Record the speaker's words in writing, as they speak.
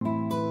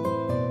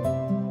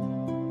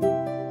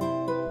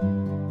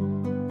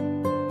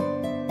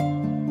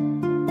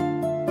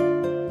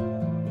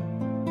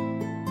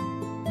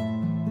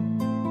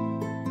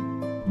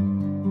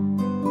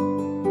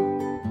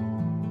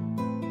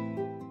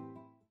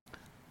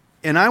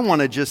And I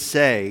want to just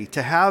say,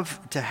 to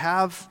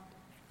have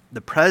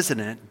the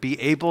president be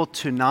able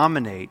to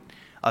nominate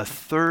a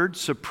third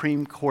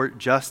Supreme Court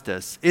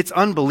justice, it's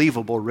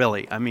unbelievable,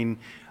 really. I mean,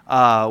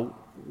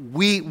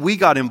 we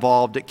got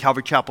involved at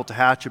Calvary Chapel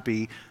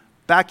Tehachapi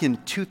back in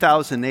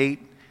 2008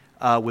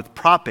 with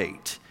Prop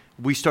 8.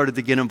 We started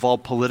to get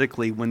involved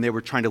politically when they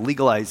were trying to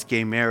legalize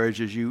gay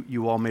marriage, as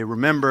you all may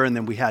remember, and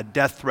then we had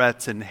death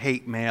threats and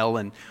hate mail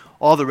and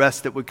all the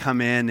rest that would come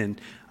in,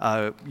 and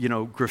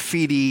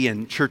graffiti,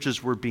 and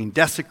churches were being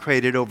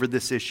desecrated over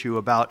this issue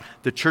about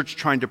the church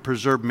trying to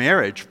preserve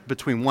marriage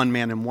between one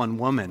man and one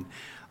woman.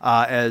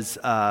 As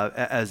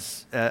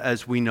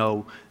we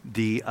know,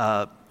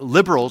 the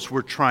liberals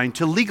were trying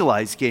to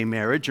legalize gay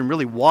marriage and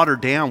really water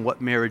down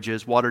what marriage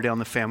is, water down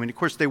the family. And of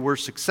course, they were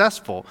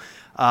successful.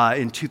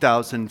 In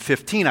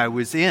 2015, I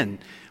was in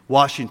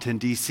Washington,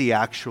 D.C.,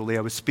 actually.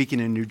 I was speaking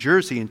in New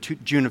Jersey in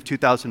June of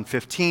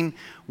 2015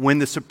 when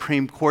the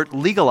Supreme Court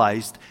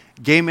legalized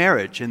gay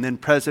marriage. And then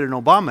President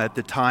Obama at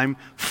the time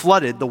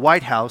flooded the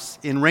White House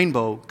in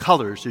rainbow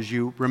colors, as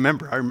you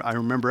remember. I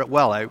remember it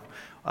well. I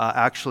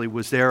actually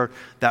was there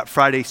that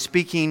Friday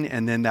speaking,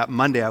 and then that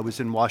Monday I was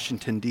in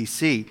Washington,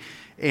 D.C.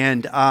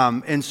 And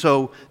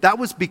so that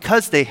was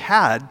because they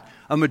had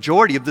a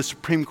majority of the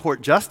Supreme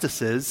Court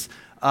justices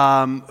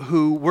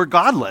who were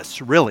godless,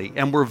 really,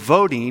 and were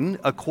voting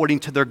according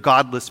to their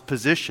godless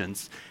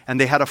positions. And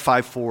they had a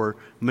 5-4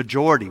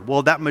 majority.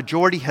 Well, that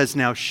majority has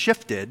now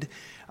shifted.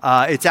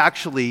 It's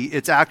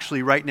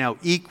actually right now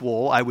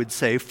equal, I would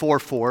say,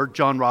 4-4.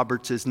 John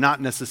Roberts is not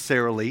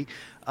necessarily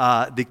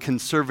the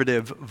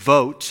conservative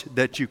vote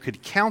that you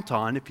could count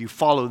on if you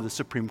follow the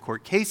Supreme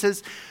Court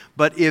cases.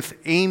 But if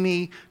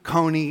Amy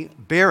Coney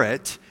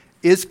Barrett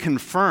is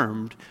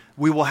confirmed,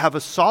 we will have a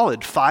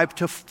solid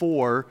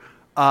 5-4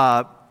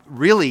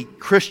 really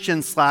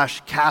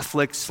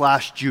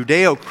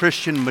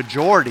Christian/Catholic/Judeo-Christian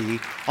majority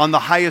on the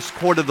highest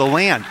court of the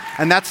land.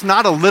 And that's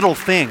not a little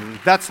thing.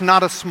 That's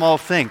not a small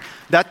thing.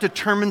 That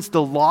determines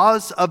the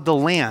laws of the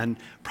land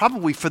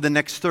probably for the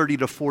next 30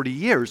 to 40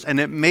 years. And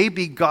it may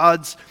be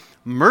God's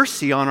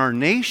mercy on our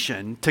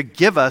nation to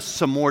give us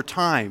some more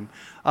time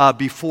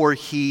before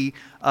he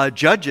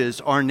judges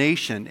our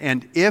nation.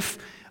 And if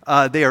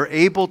they are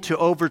able to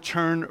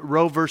overturn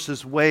Roe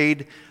versus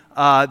Wade,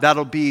 that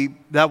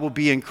will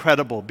be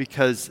incredible,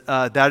 because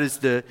that is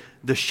the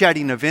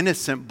shedding of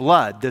innocent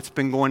blood that's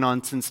been going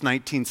on since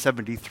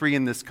 1973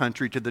 in this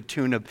country, to the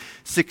tune of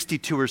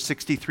 62 or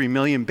 63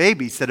 million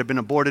babies that have been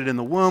aborted in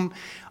the womb.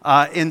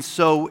 And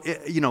so,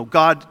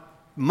 God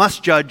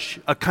must judge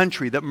a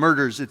country that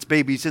murders its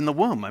babies in the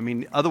womb. I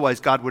mean,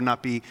 otherwise God would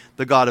not be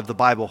the God of the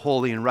Bible,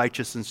 holy and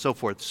righteous and so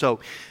forth. So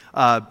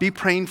be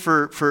praying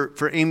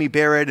for Amy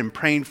Barrett, and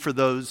praying for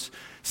those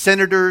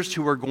senators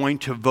who are going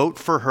to vote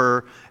for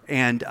her,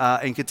 and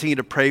continue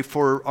to pray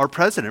for our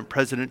president,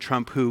 President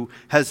Trump, who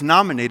has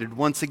nominated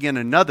once again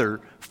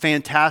another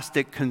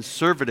fantastic,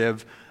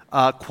 conservative,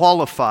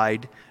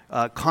 qualified,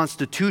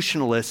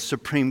 constitutionalist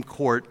Supreme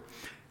Court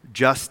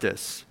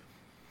justice.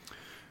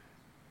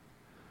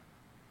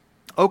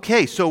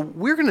 Okay, so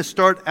we're going to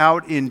start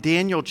out in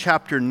Daniel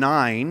chapter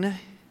 9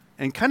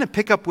 and kind of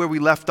pick up where we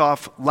left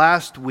off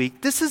last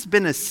week. This has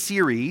been a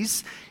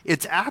series.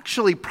 It's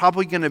actually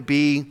probably going to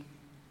be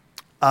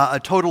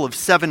a total of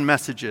 7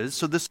 messages.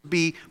 So this will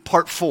be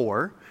part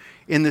 4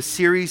 in the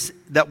series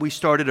that we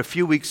started a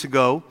few weeks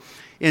ago,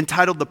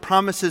 entitled The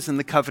Promises and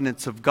the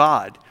Covenants of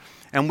God.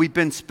 And we've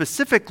been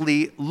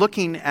specifically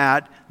looking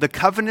at the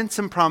covenants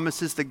and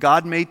promises that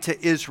God made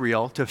to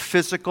Israel, to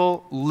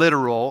physical,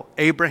 literal,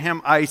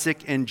 Abraham,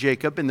 Isaac, and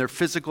Jacob, and their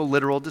physical,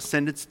 literal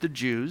descendants, the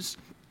Jews,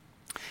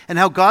 and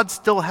how God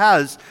still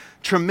has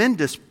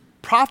tremendous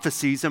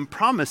prophecies and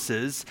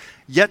promises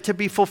yet to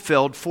be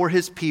fulfilled for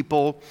his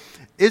people,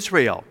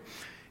 Israel.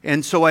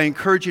 And so I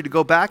encourage you to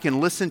go back and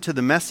listen to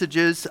the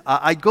messages.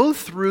 I go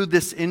through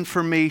this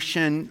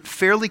information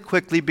fairly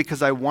quickly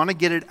because I want to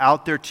get it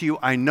out there to you.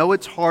 I know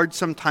it's hard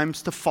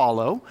sometimes to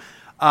follow,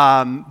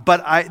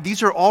 but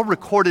these are all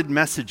recorded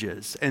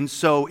messages. And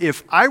so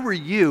if I were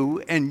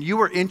you and you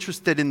were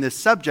interested in this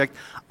subject,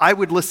 I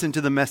would listen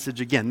to the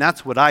message again.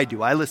 That's what I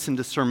do. I listen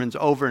to sermons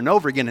over and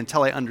over again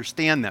until I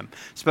understand them,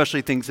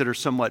 especially things that are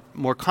somewhat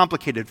more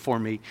complicated for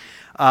me.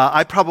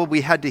 I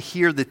probably had to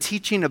hear the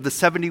teaching of the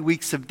 70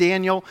 weeks of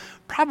Daniel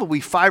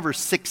probably 5 or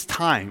 6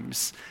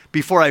 times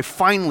before I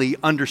finally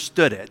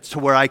understood it, to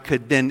where I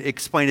could then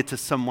explain it to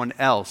someone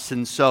else.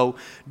 And so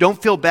don't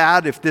feel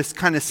bad if this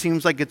kind of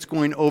seems like it's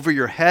going over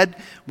your head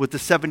with the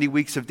 70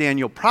 weeks of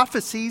Daniel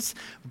prophecies,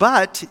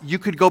 but you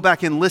could go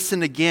back and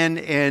listen again,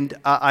 and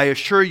I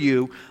assure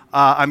you,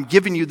 I'm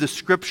giving you the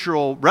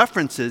scriptural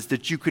references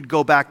that you could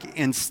go back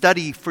and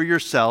study for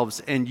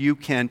yourselves, and you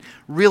can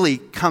really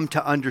come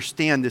to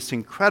understand this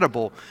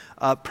incredible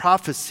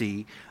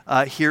prophecy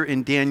here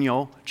in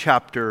Daniel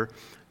chapter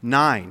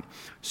 9.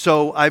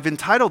 So I've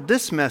entitled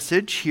this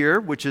message here,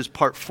 which is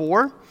part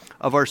 4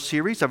 of our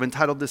series, I've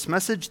entitled this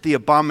message, The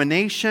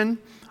Abomination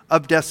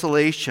of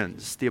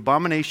Desolations. The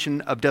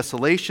Abomination of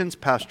Desolations.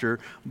 Pastor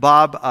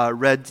Bob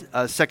read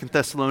 2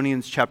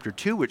 Thessalonians chapter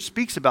 2, which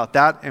speaks about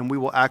that, and we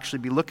will actually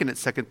be looking at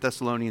 2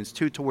 Thessalonians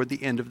 2 toward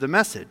the end of the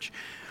message.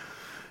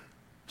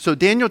 So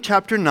Daniel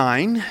chapter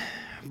 9,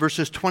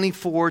 verses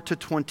 24 to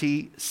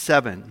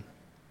 27.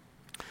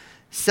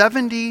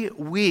 70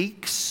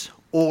 weeks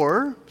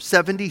or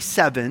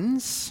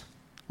 77s,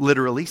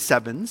 literally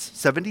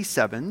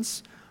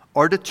 77s,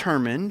 are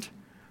determined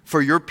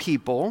for your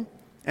people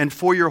and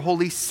for your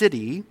holy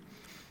city,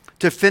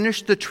 to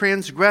finish the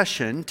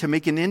transgression, to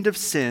make an end of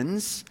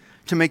sins,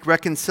 to make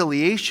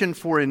reconciliation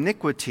for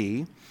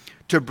iniquity,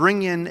 to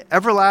bring in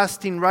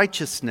everlasting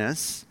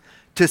righteousness,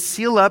 to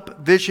seal up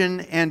vision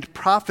and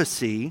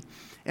prophecy,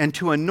 and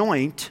to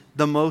anoint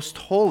the most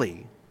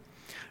holy.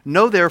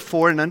 Know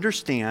therefore and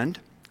understand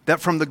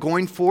that from the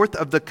going forth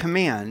of the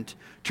command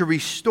to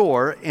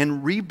restore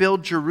and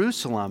rebuild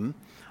Jerusalem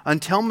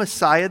until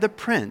Messiah the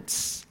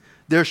Prince,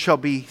 there shall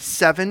be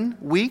 7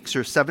 weeks,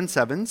 or 7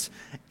 sevens,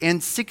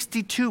 and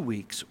 62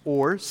 weeks,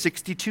 or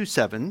 62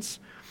 sevens.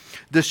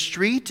 The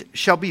street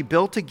shall be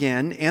built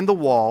again, and the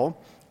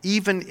wall,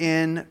 even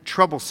in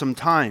troublesome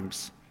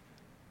times.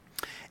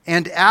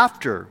 And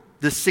after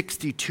the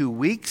 62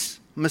 weeks,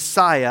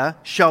 Messiah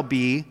shall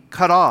be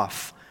cut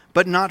off,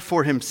 but not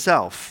for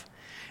himself.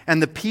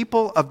 And the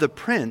people of the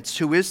prince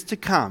who is to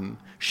come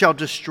shall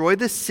destroy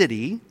the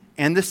city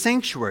and the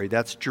sanctuary.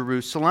 That's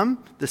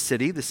Jerusalem, the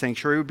city. The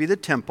sanctuary would be the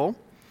temple.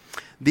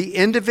 The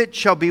end of it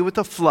shall be with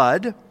a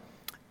flood,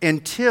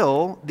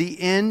 until the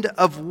end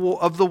of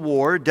the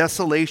war,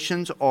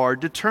 desolations are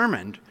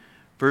determined.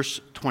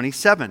 Verse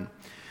 27.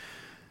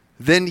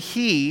 Then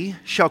he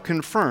shall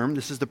confirm,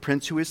 this is the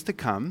prince who is to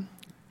come,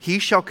 he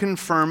shall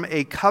confirm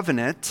a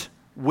covenant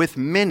with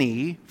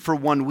many for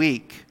 1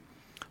 week.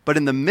 But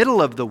in the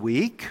middle of the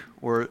week,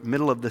 or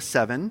middle of the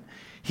 7,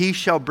 he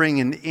shall bring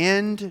an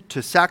end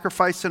to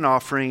sacrifice and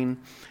offering,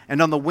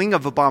 and on the wing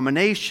of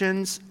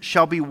abominations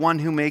shall be one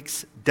who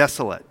makes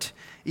desolate,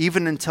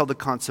 even until the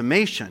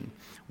consummation,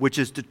 which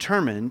is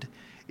determined,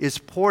 is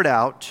poured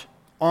out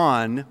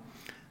on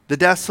the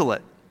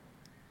desolate.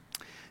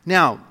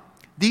 Now,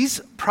 these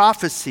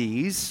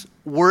prophecies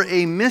were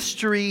a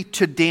mystery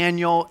to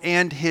Daniel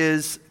and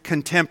his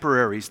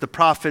contemporaries, the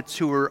prophets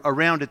who were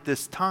around at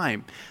this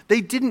time.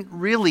 They didn't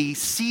really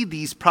see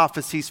these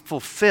prophecies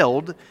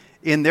fulfilled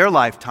in their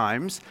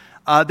lifetimes.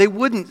 They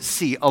wouldn't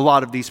see a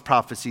lot of these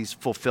prophecies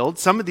fulfilled.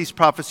 Some of these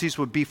prophecies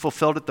would be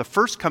fulfilled at the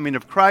first coming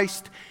of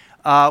Christ,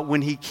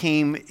 when he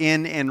came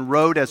in and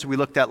rode, as we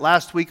looked at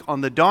last week,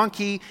 on the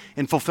donkey,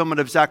 in fulfillment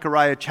of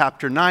Zechariah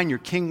chapter 9. Your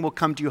king will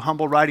come to you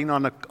humble, riding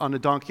on a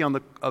donkey, on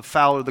a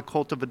foal or the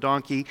colt of a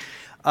donkey.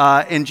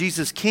 And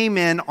Jesus came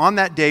in on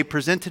that day,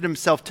 presented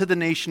himself to the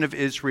nation of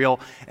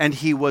Israel, and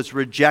he was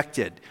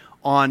rejected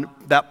on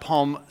that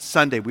Palm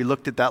Sunday. We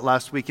looked at that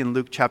last week in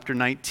Luke chapter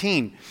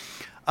 19.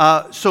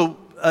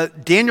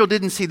 Daniel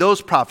didn't see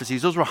those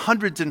prophecies. Those were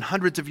hundreds and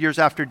hundreds of years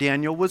after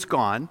Daniel was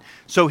gone.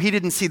 So he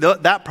didn't see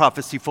that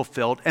prophecy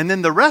fulfilled. And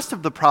then the rest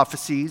of the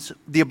prophecies,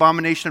 the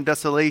abomination of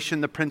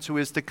desolation, the prince who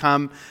is to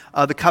come,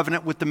 the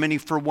covenant with the many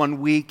for 1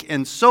 week,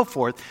 and so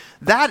forth,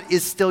 that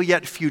is still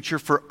yet future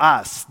for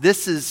us.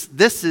 This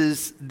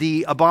is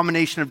the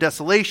abomination of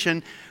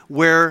desolation,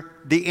 where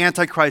the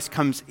Antichrist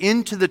comes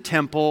into the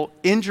temple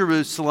in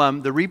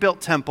Jerusalem, the rebuilt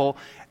temple,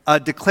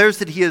 declares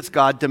that he is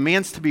God,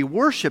 demands to be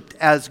worshipped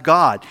as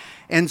God.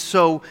 And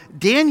so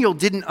Daniel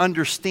didn't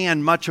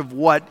understand much of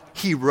what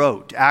he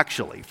wrote,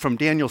 actually, from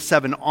Daniel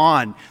 7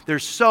 on.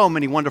 There's so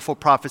many wonderful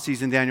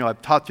prophecies in Daniel.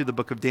 I've taught through the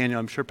book of Daniel.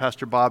 I'm sure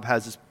Pastor Bob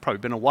has. It's probably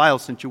been a while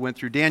since you went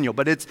through Daniel.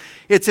 But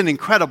it's an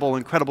incredible,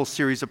 incredible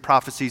series of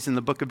prophecies in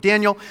the book of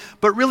Daniel.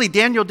 But really,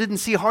 Daniel didn't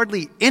see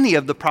hardly any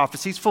of the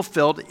prophecies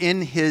fulfilled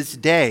in his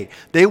day.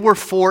 They were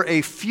for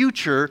a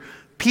future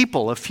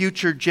people, a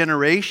future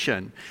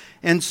generation.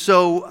 And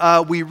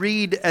so we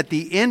read at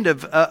the end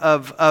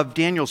of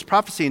Daniel's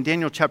prophecy in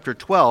Daniel chapter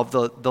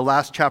 12, the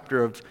last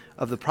chapter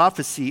of the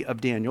prophecy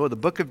of Daniel, or the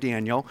book of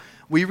Daniel.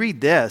 We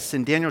read this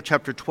in Daniel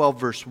chapter 12,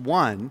 verse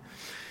 1.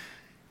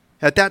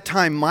 At that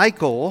time,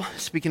 Michael,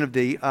 speaking of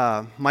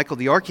Michael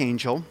the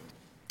archangel,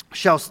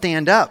 shall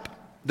stand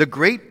up, the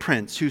great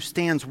prince who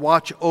stands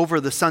watch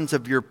over the sons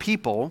of your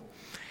people,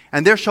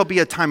 and there shall be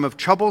a time of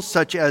trouble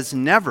such as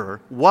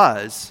never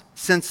was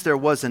since there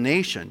was a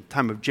nation,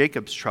 time of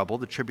Jacob's trouble,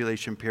 the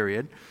tribulation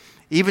period,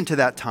 even to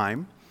that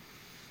time.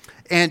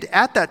 And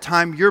at that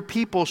time your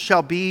people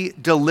shall be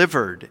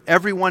delivered,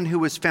 everyone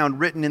who is found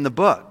written in the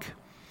book.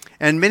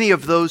 And many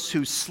of those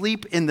who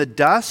sleep in the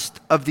dust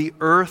of the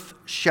earth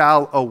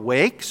shall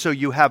awake. So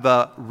you have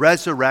a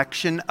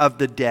resurrection of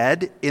the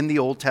dead in the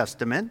Old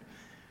Testament.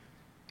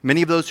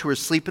 Many of those who are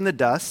asleep in the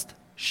dust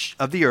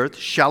of the earth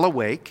shall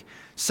awake,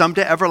 some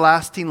to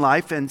everlasting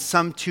life, and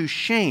some to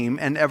shame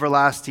and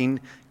everlasting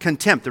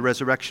contempt, the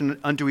resurrection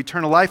unto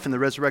eternal life and the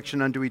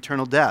resurrection unto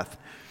eternal death.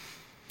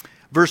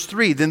 Verse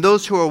 3, then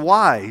those who are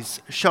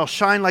wise shall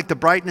shine like the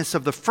brightness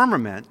of the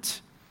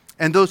firmament,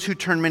 and those who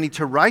turn many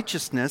to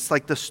righteousness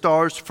like the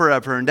stars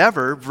forever and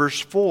ever. Verse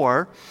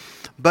 4,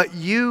 but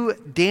you,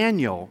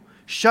 Daniel,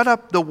 shut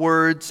up the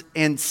words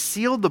and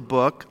seal the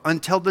book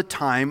until the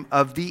time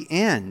of the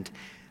end.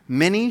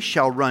 Many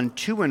shall run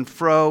to and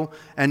fro,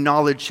 and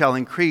knowledge shall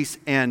increase.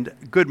 And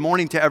good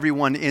morning to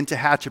everyone in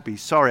Tehachapi.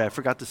 Sorry, I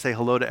forgot to say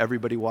hello to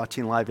everybody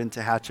watching live in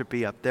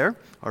Tehachapi up there,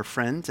 our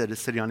friends at a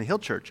City on a Hill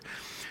Church.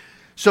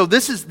 So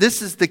this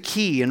is the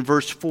key in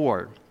verse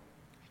 4.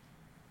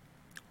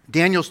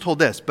 Daniel's told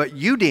this, but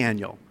you,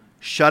 Daniel,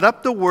 shut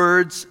up the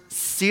words,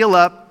 seal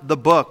up the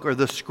book or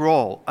the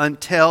scroll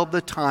until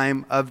the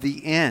time of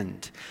the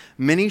end.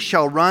 Many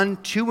shall run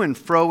to and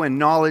fro, and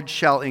knowledge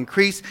shall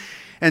increase.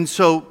 And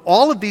so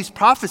all of these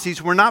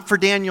prophecies were not for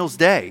Daniel's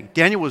day.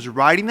 Daniel was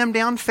writing them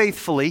down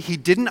faithfully. He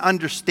didn't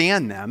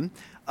understand them.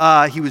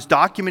 He was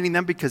documenting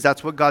them because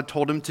that's what God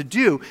told him to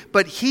do.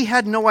 But he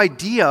had no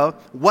idea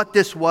what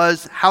this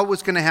was, how it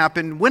was going to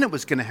happen, when it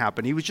was going to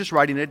happen. He was just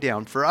writing it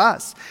down for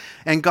us.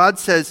 And God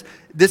says,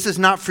 this is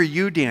not for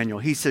you, Daniel.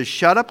 He says,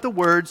 shut up the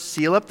words,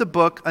 seal up the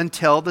book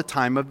until the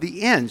time of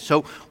the end.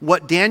 So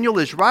what Daniel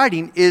is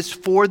writing is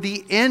for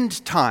the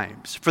end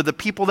times, for the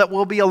people that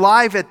will be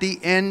alive at the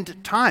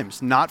end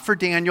times, not for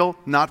Daniel,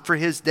 not for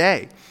his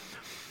day.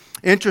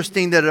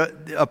 Interesting that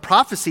a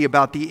prophecy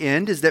about the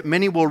end is that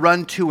many will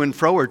run to and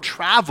fro or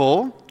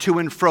travel to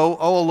and fro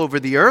all over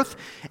the earth,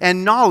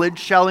 and knowledge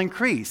shall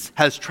increase.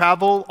 Has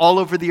travel all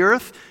over the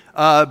earth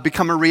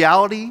become a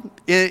reality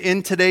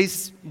in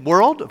today's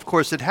world? Of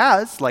course it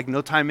has. Like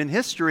no time in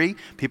history,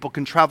 people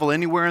can travel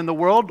anywhere in the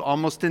world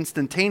almost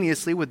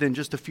instantaneously. Within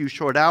just a few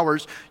short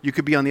hours, you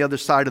could be on the other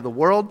side of the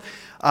world.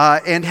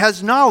 And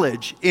has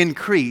knowledge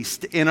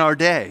increased in our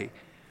day?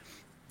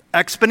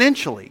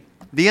 Exponentially.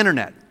 The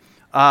internet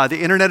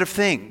of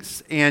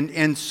Things.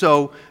 And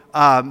so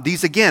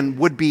these, again,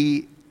 would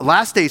be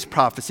last days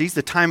prophecies.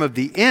 The time of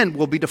the end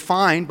will be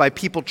defined by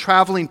people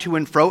traveling to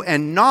and fro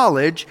and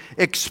knowledge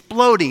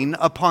exploding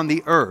upon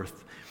the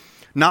earth.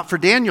 Not for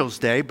Daniel's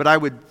day, but I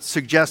would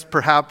suggest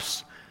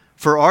perhaps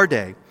for our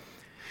day.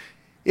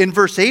 In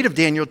verse 8 of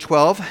Daniel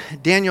 12,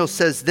 Daniel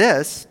says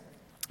this.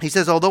 He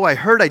says, although I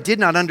heard, I did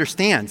not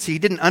understand. See, he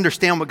didn't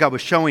understand what God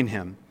was showing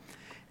him.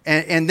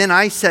 And then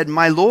I said,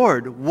 my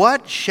Lord,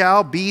 what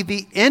shall be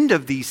the end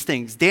of these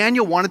things?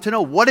 Daniel wanted to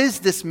know, what does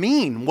this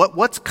mean?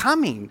 What's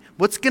coming?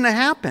 What's going to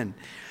happen?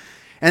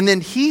 And then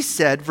he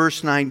said,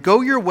 verse 9,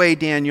 go your way,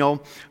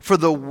 Daniel, for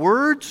the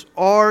words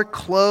are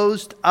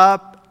closed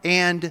up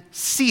and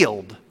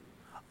sealed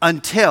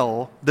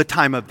until the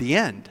time of the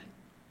end.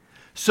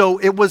 So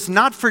it was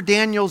not for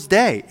Daniel's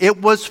day.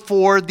 It was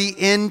for the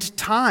end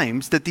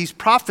times that these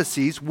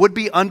prophecies would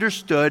be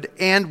understood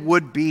and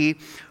would be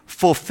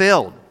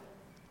fulfilled.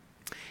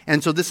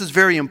 And so this is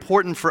very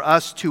important for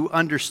us to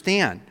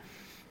understand.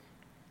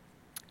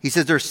 He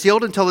says they're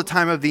sealed until the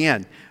time of the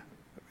end.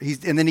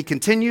 And then he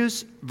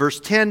continues,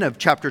 verse 10 of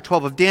chapter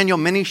 12 of Daniel,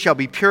 many shall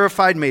be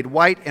purified, made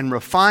white and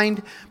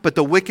refined, but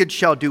the wicked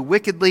shall do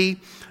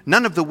wickedly.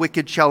 None of the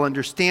wicked shall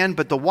understand,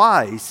 but the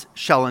wise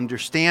shall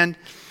understand.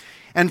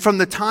 And from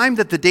the time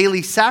that the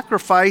daily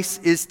sacrifice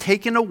is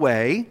taken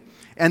away,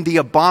 and the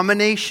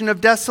abomination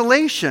of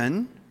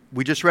desolation,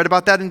 we just read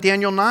about that in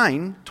Daniel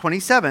 9,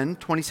 27,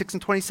 26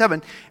 and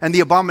 27. And the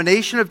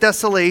abomination of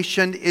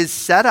desolation is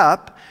set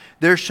up.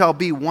 There shall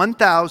be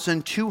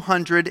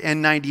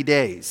 1,290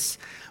 days.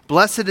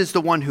 Blessed is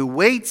the one who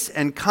waits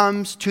and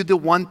comes to the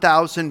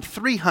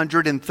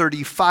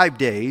 1,335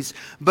 days.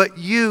 But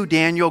you,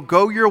 Daniel,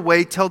 go your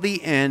way till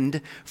the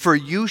end, for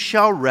you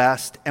shall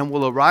rest and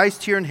will arise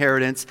to your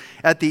inheritance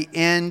at the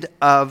end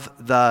of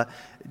the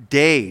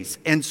days.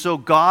 And so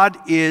God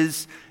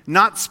is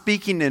not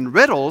speaking in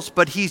riddles,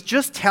 but he's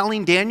just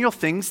telling Daniel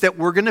things that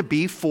were going to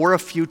be for a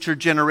future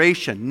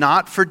generation,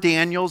 not for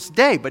Daniel's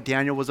day. But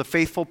Daniel was a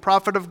faithful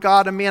prophet of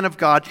God, a man of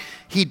God.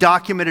 He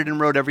documented and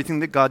wrote everything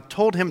that God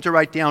told him to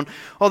write down,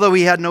 although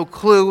he had no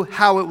clue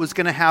how it was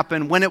going to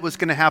happen, when it was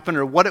going to happen,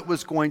 or what it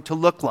was going to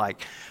look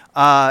like.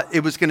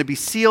 It was going to be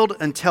sealed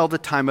until the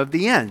time of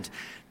the end.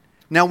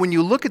 Now, when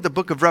you look at the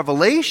book of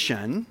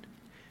Revelation,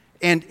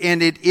 and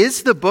it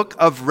is the book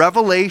of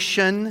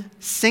Revelation,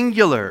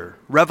 singular,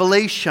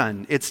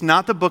 Revelation. It's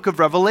not the book of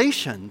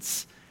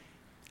Revelations.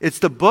 It's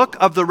the book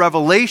of the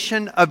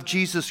revelation of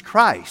Jesus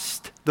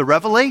Christ. The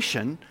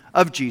revelation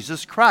of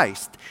Jesus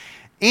Christ.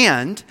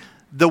 And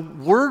the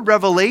word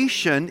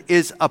revelation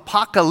is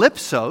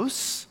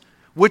apocalypsos,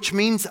 which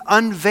means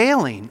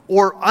unveiling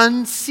or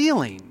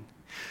unsealing.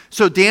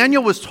 So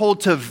Daniel was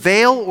told to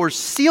veil or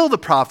seal the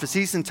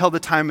prophecies until the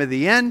time of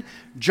the end.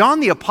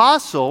 John the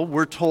Apostle,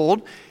 we're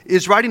told,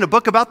 is writing a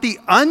book about the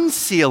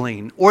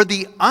unsealing or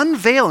the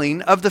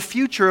unveiling of the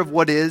future of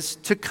what is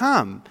to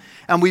come.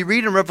 And we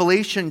read in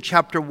Revelation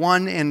chapter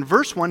 1 and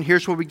verse 1,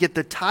 here's where we get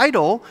the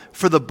title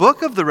for the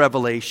book of the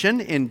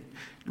Revelation in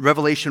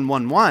Revelation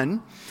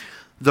 1:1,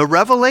 the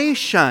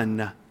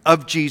revelation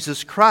of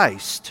Jesus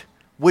Christ,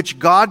 which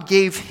God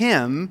gave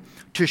him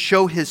to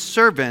show his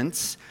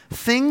servants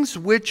things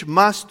which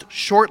must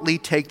shortly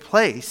take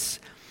place.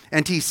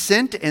 And he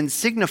sent and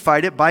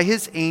signified it by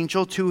his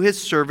angel to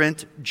his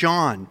servant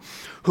John,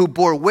 who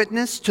bore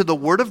witness to the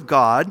word of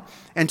God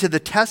and to the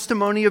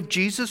testimony of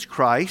Jesus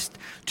Christ,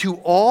 to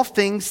all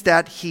things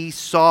that he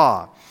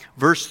saw.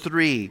 Verse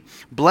 3,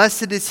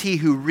 blessed is he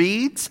who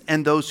reads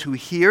and those who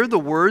hear the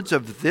words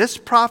of this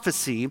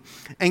prophecy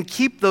and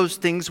keep those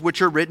things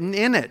which are written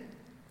in it,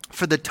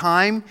 for the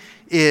time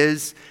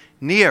is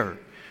near.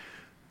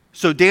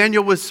 So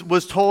Daniel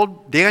was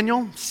told,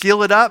 Daniel,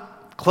 seal it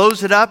up,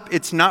 close it up.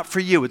 It's not for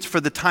you. It's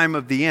for the time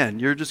of the end.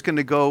 You're just going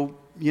to go,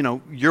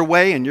 your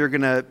way, and you're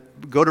going to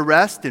go to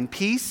rest in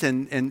peace,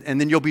 and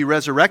then you'll be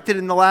resurrected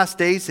in the last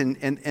days, and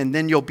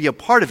then you'll be a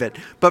part of it.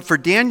 But for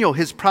Daniel,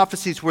 his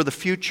prophecies were the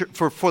future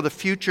for the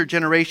future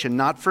generation,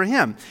 not for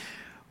him.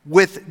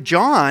 With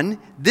John,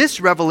 this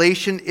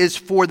revelation is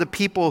for the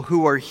people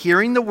who are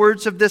hearing the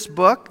words of this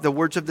book, the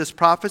words of this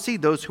prophecy,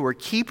 those who are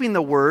keeping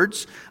the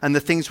words and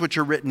the things which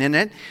are written in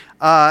it.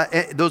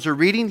 Those are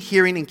reading,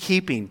 hearing, and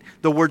keeping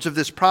the words of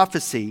this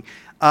prophecy.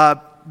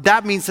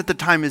 That means that the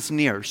time is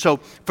near. So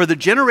for the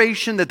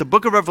generation that the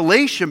book of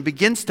Revelation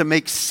begins to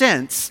make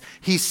sense,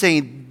 he's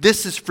saying,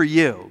 this is for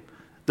you.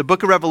 The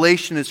book of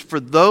Revelation is for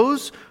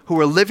those who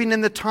are living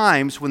in the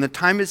times when the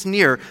time is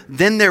near.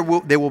 Then they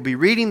will be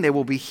reading, they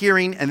will be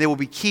hearing, and they will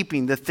be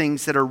keeping the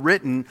things that are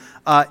written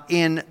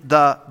in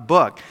the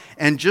book.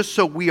 And just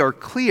so we are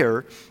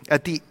clear,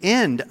 at the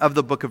end of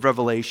the book of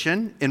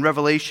Revelation, in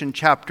Revelation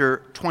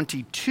chapter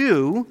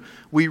 22,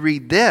 we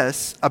read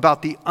this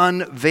about the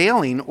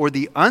unveiling or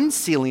the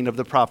unsealing of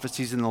the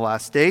prophecies in the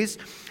last days.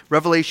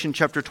 Revelation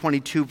chapter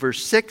 22,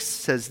 verse 6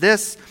 says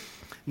this,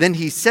 then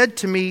he said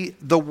to me,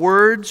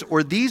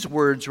 these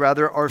words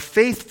are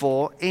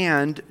faithful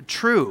and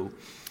true.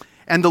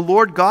 And the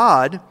Lord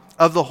God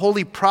of the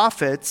holy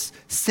prophets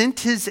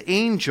sent his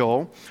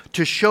angel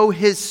to show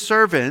his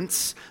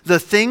servants the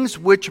things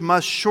which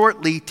must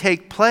shortly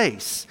take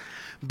place.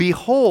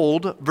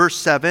 Behold, verse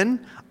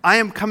 7, I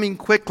am coming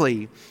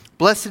quickly.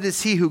 Blessed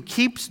is he who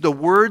keeps the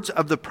words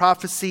of the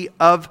prophecy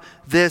of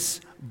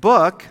this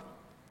book.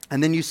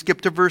 And then you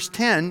skip to verse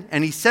 10,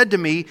 and he said to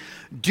me,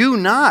 do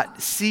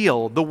not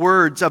seal the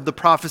words of the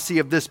prophecy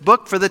of this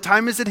book, for the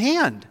time is at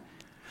hand.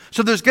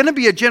 So there's going to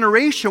be a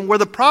generation where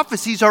the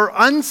prophecies are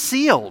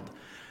unsealed.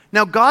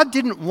 Now, God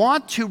didn't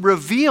want to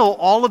reveal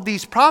all of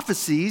these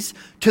prophecies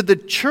to the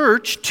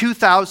church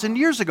 2,000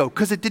 years ago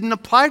because it didn't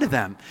apply to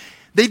them.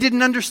 They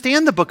didn't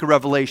understand the book of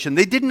Revelation.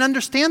 They didn't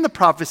understand the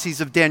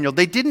prophecies of Daniel.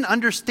 They didn't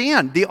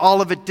understand the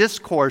Olivet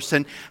Discourse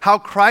and how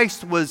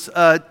Christ was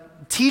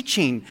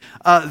teaching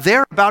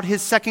there about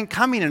his second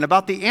coming and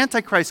about the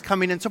Antichrist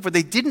coming and so forth.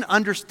 They didn't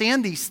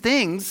understand these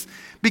things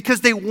because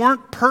they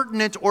weren't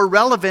pertinent or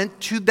relevant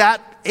to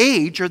that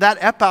age or that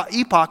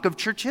epoch of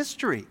church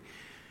history.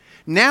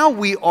 Now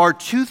we are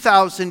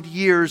 2,000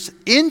 years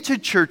into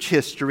church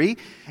history,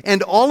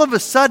 and all of a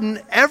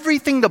sudden,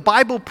 everything the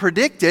Bible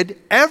predicted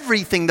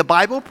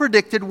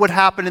would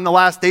happen in the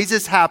last days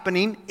is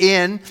happening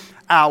in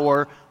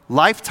our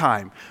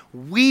lifetime.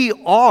 We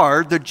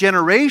are the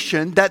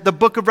generation that the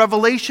book of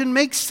Revelation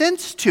makes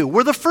sense to.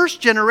 We're the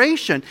first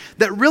generation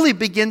that really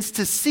begins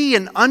to see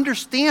and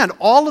understand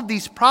all of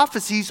these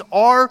prophecies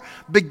are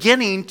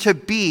beginning to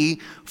be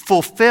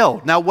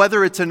fulfilled. Now,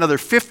 whether it's another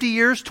 50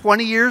 years,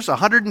 20 years,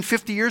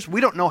 150 years,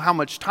 we don't know how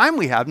much time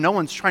we have. No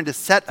one's trying to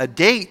set a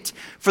date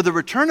for the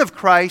return of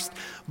Christ,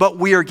 but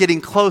we are getting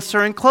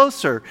closer and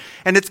closer.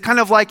 And it's kind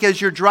of like as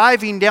you're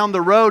driving down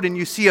the road and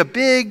you see a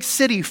big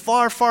city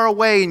far, far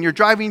away, and you're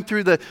driving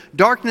through the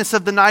darkness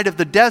of the night of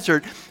the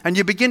desert, and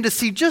you begin to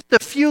see just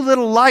a few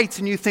little lights,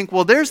 and you think,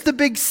 well, there's the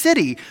big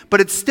city, but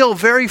it's still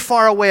very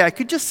far away. I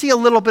could just see a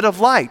little bit of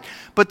light.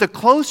 But the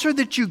closer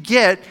that you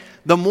get,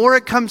 the more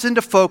it comes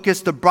into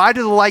focus, the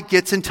brighter the light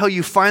gets until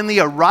you finally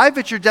arrive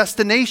at your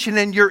destination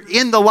and you're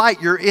in the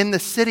light, you're in the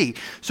city.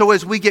 So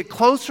as we get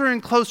closer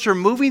and closer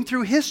moving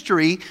through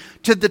history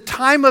to the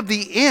time of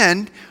the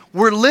end,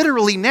 we're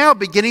literally now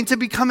beginning to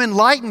become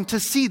enlightened to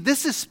see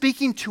this is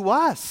speaking to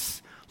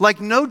us like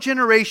no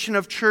generation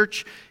of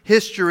church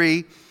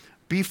history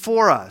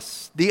before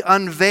us. The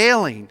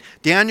unveiling.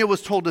 Daniel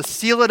was told to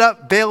seal it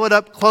up, veil it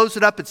up, close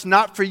it up. It's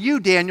not for you,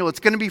 Daniel. It's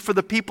going to be for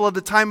the people of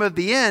the time of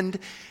the end.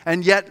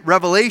 And yet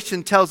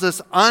Revelation tells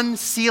us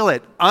unseal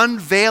it,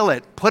 unveil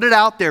it, put it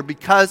out there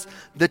because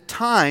the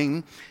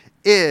time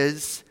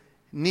is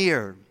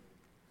near.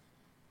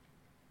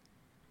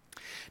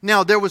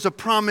 Now, there was a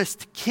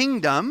promised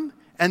kingdom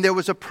and there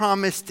was a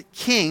promised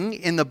king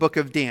in the book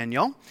of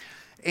Daniel.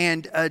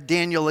 And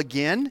Daniel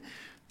again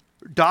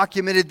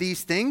documented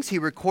these things. He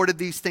recorded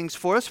these things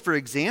for us. For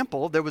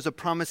example, there was a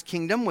promised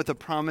kingdom with a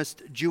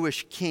promised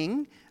Jewish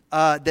king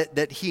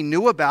that he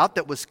knew about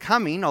that was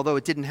coming, although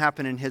it didn't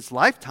happen in his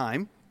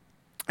lifetime.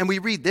 And we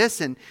read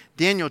this in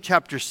Daniel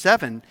chapter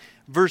 7,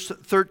 verse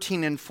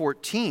 13 and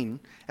 14,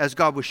 as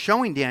God was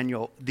showing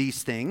Daniel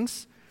these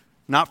things,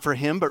 not for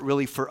him, but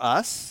really for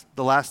us,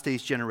 the last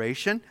days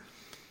generation.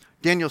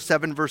 Daniel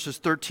 7, verses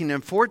 13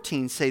 and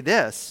 14 say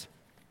this,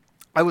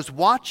 I was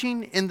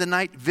watching in the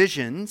night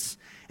visions,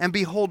 and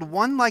behold,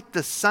 one like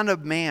the Son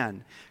of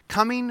Man,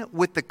 coming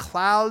with the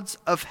clouds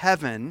of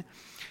heaven.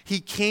 He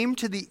came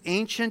to the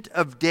Ancient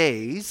of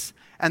Days,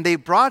 and they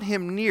brought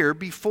him near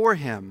before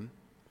him.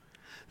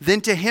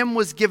 Then to him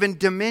was given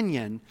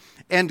dominion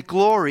and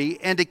glory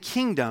and a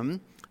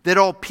kingdom, that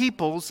all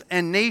peoples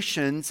and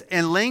nations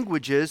and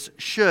languages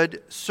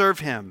should serve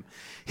him.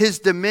 His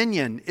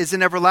dominion is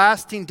an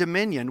everlasting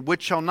dominion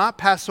which shall not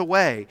pass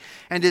away,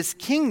 and his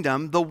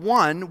kingdom the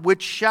one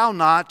which shall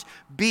not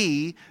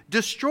be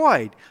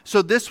destroyed.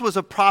 So this was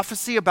a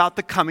prophecy about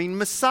the coming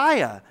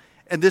Messiah.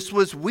 And this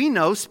was, we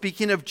know,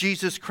 speaking of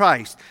Jesus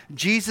Christ.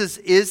 Jesus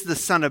is the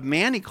Son of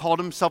Man. He called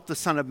himself the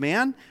Son of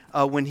Man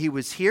when he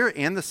was here,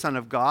 and the Son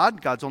of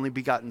God, God's only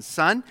begotten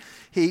Son.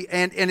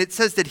 And it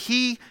says that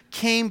he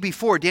came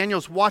before.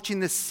 Daniel's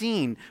watching this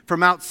scene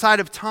from outside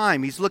of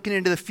time. He's looking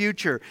into the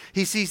future.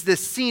 He sees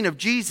this scene of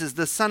Jesus,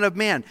 the Son of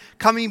Man,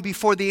 coming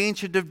before the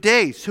Ancient of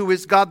Days, who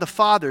is God the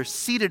Father,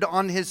 seated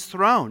on his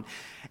throne.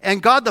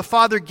 And God the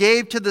Father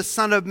gave to the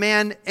Son of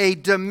Man a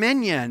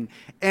dominion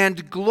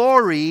and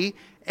glory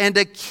and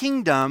a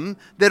kingdom,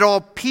 that all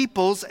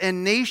peoples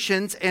and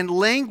nations and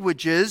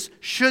languages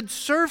should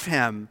serve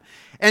him.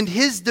 And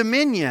his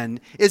dominion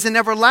is an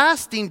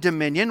everlasting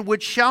dominion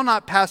which shall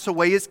not pass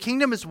away. His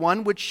kingdom is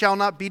one which shall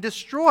not be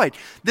destroyed.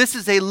 This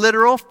is a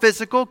literal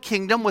physical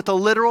kingdom with a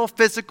literal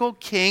physical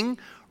king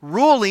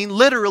ruling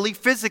literally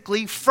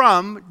physically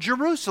from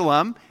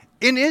Jerusalem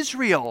in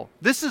Israel.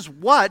 This is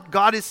what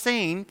God is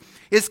saying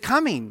is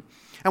coming.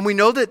 And we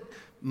know that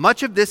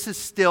much of this is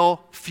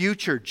still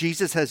future.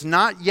 Jesus has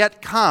not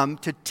yet come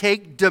to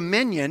take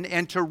dominion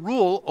and to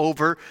rule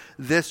over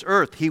this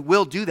earth. He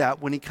will do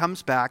that when he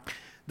comes back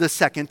the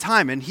second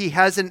time. And he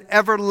has an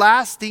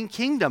everlasting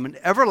kingdom, an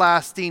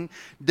everlasting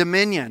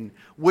dominion,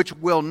 which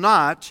will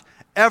not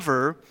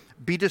ever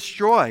be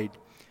destroyed.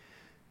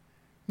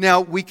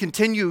 Now, we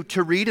continue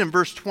to read in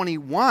verse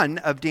 21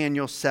 of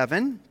Daniel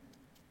 7.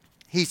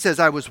 He says,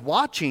 I was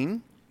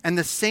watching, and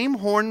the same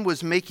horn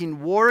was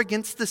making war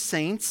against the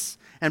saints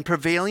and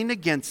prevailing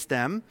against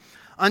them,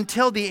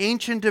 until the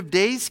Ancient of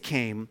Days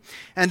came,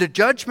 and a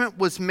judgment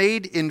was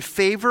made in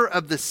favor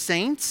of the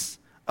saints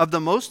of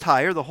the Most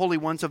High, or the holy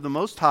ones of the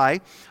Most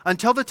High,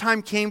 until the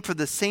time came for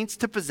the saints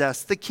to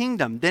possess the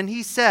kingdom. Then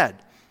he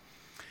said,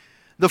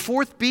 the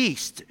fourth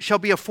beast shall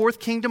be a fourth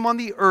kingdom on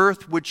the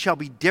earth, which shall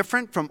be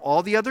different from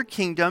all the other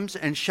kingdoms,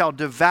 and shall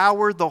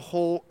devour the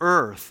whole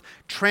earth,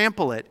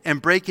 trample it,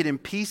 and break it in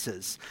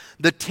pieces.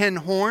 The 10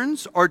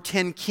 horns are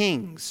 10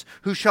 kings,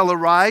 who shall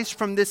arise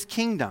from this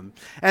kingdom.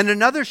 And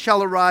another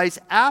shall arise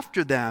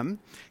after them.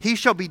 He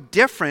shall be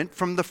different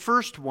from the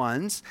first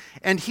ones,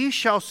 and he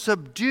shall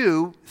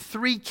subdue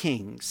 3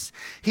 kings.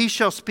 He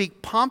shall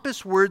speak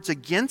pompous words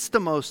against the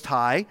Most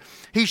High.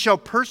 He shall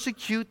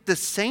persecute the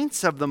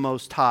saints of the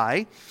Most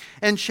High,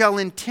 and shall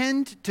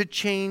intend to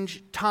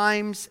change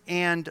times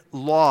and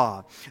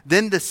law.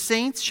 Then the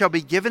saints shall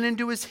be given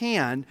into his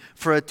hand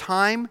for a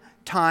time,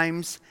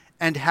 times,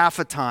 and half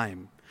a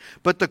time.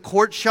 But the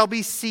court shall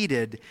be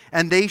seated,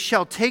 and they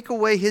shall take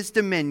away his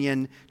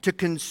dominion to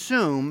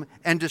consume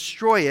and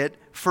destroy it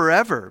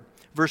forever.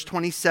 Verse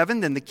 27,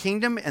 then the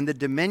kingdom and the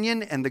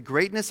dominion and the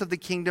greatness of the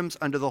kingdoms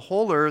under the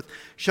whole earth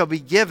shall be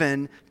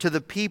given to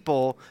the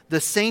people, the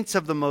saints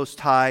of the Most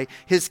High.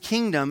 His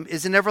kingdom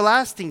is an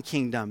everlasting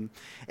kingdom,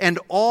 and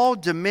all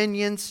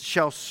dominions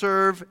shall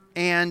serve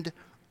and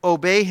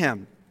obey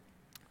him.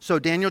 So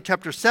Daniel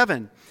chapter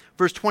 7,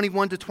 verse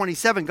 21 to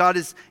 27, God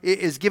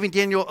is giving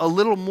Daniel a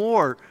little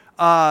more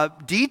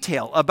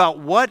detail about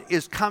what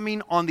is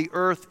coming on the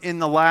earth in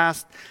the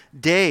last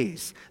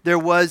days. There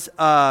was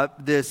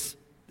this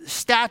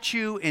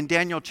statue in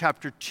Daniel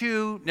chapter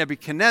 2.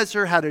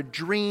 Nebuchadnezzar had a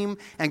dream,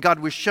 and God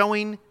was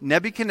showing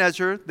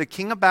Nebuchadnezzar, the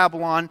king of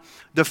Babylon,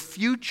 the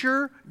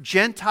future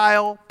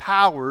Gentile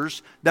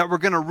powers that were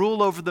going to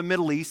rule over the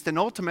Middle East and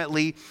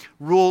ultimately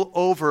rule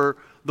over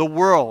the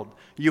world.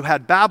 You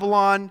had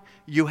Babylon,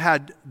 you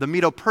had the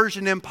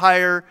Medo-Persian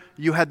Empire,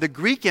 you had the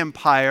Greek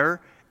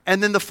Empire,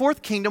 and then the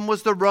fourth kingdom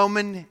was the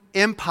Roman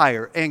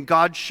Empire. And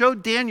God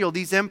showed Daniel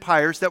these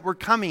empires that were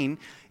coming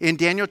in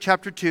Daniel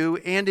chapter 2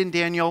 and in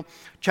Daniel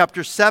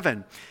chapter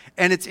 7.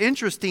 And it's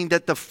interesting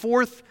that the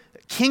fourth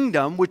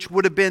kingdom, which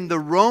would have been the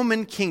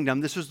Roman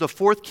kingdom, this was the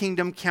fourth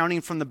kingdom counting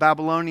from the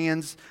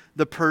Babylonians,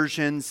 the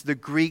Persians, the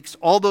Greeks,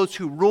 all those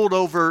who ruled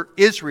over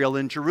Israel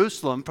and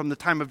Jerusalem from the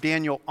time of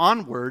Daniel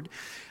onward,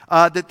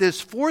 that this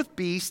fourth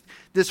beast,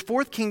 this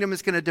fourth kingdom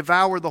is going to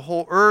devour the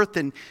whole earth.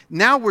 And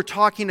now we're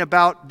talking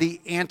about the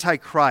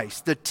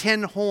Antichrist. The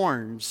 10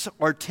 horns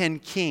are 10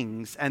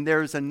 kings, and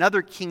there's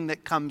another king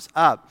that comes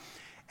up,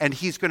 and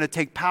he's going to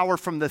take power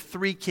from the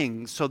 3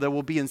 kings. So there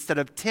will be, instead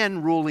of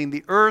 10 ruling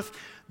the earth,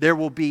 there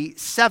will be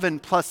 7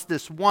 plus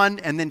this one,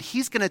 and then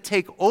he's going to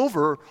take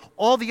over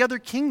all the other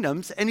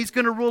kingdoms, and he's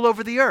going to rule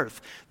over the earth.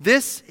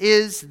 This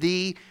is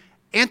the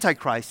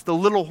Antichrist, the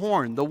little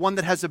horn, the one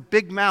that has a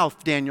big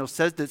mouth, Daniel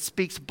says, that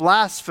speaks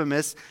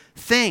blasphemous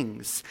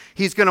things.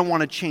 He's going to want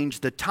to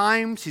change the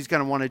times. He's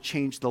going to want to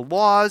change the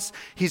laws.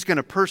 He's going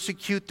to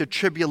persecute the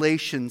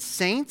tribulation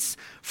saints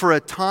for a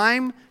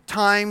time,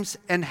 times,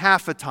 and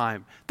half a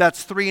time.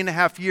 That's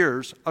 3.5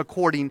 years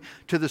according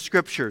to the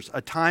scriptures.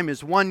 A time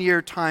is 1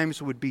 year,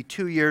 times would be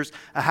 2 years.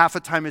 A half a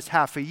time is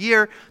half a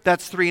year.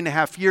 That's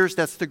 3.5 years.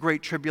 That's the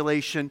Great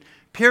Tribulation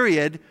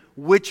period,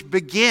 which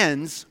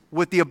begins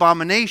with the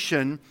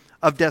abomination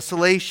of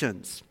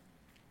desolations.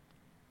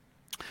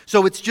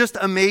 So it's just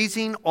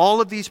amazing.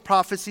 All of these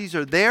prophecies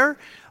are there.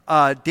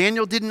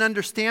 Daniel didn't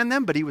understand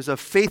them, but he was a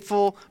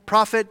faithful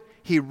prophet.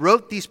 He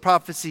wrote these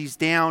prophecies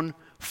down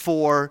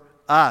for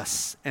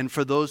us and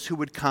for those who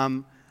would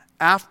come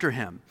after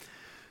him.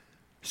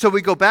 So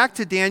we go back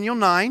to Daniel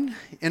 9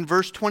 in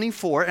verse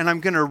 24, and I'm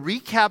going to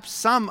recap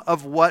some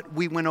of what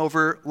we went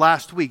over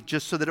last week,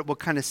 just so that it will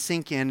kind of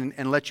sink in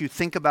and let you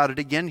think about it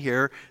again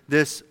here,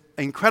 this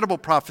incredible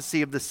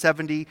prophecy of the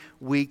 70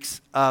 weeks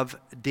of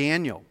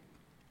Daniel.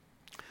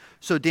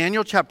 So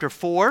Daniel chapter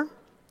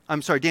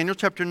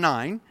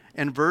 9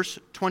 and verse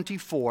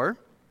 24.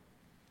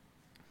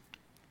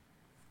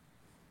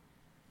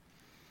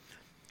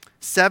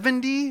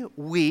 70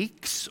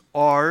 weeks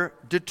are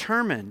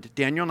determined.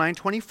 Daniel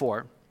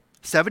 9:24.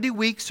 70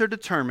 weeks are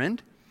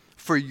determined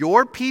for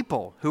your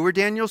people. Who are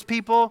Daniel's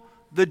people?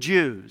 The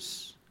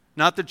Jews.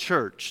 Not the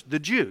church. The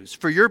Jews.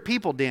 For your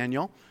people,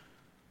 Daniel,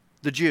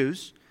 the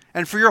Jews.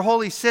 And for your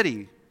holy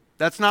city.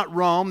 That's not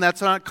Rome.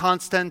 That's not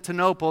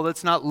Constantinople.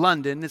 That's not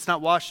London. It's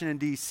not Washington,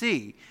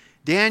 D.C.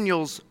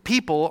 Daniel's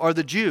people are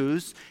the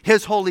Jews.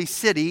 His holy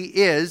city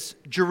is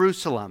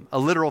Jerusalem, a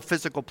literal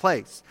physical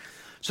place.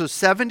 So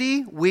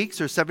 70 weeks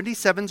or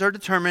 77s are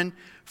determined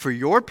for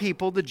your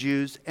people, the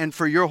Jews, and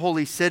for your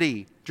holy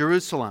city,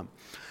 Jerusalem.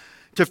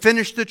 To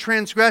finish the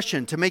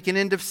transgression, to make an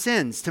end of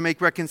sins, to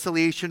make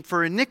reconciliation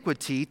for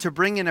iniquity, to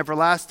bring in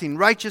everlasting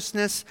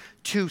righteousness,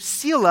 to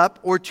seal up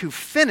or to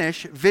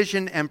finish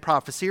vision and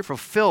prophecy, or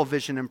fulfill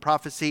vision and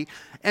prophecy,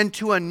 and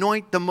to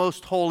anoint the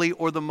most holy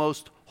or the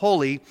most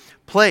holy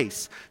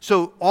place.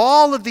 So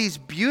all of these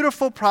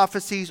beautiful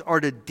prophecies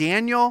are to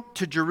Daniel,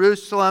 to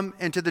Jerusalem,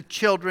 and to the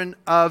children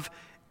of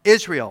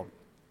Israel.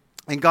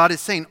 And God is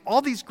saying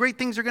all these great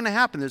things are going to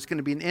happen. There's going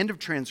to be an end of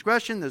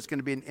transgression. There's going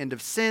to be an end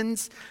of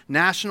sins,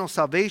 national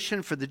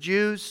salvation for the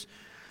Jews.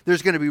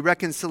 There's going to be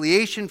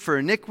reconciliation for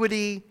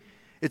iniquity.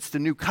 It's the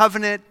new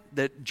covenant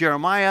that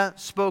Jeremiah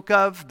spoke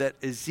of, that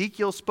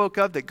Ezekiel spoke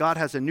of, that God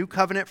has a new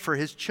covenant for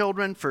his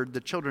children, for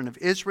the children of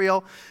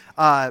Israel.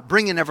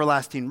 Bring in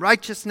everlasting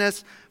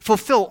righteousness.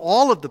 Fulfill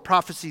all of the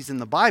prophecies in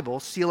the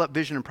Bible. Seal up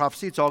vision and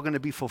prophecy. It's all going to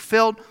be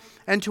fulfilled.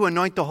 And to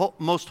anoint the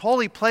most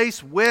holy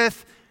place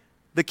with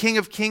the King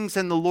of Kings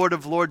and the Lord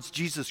of Lords,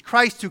 Jesus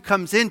Christ, who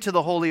comes into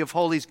the Holy of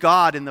Holies.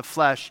 God in the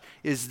flesh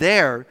is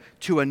there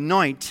to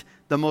anoint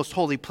the most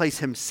holy place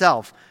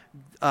himself.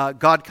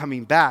 God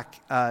coming back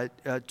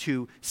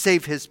to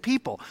save his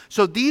people.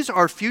 So these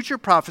are future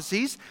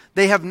prophecies.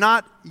 They have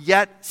not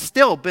yet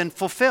still been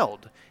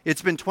fulfilled.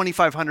 It's been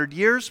 2,500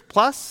 years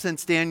plus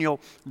since Daniel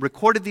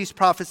recorded these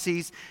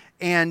prophecies.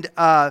 And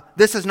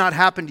this has not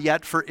happened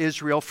yet for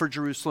Israel, for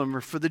Jerusalem,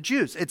 or for the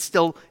Jews. It's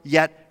still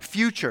yet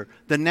future,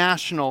 the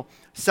national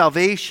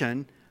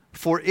salvation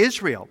for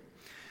Israel.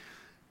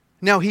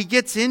 Now he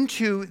gets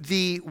into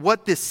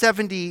what the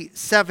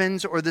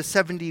 77s or the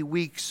 70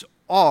 weeks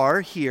are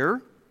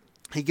here.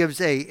 He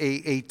gives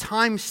a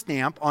time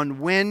stamp on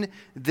when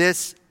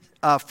this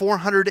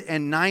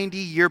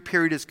 490-year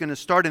period is going to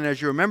start. And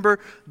as you remember,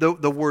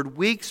 the word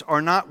weeks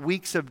are not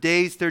weeks of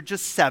days, they're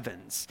just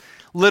sevens.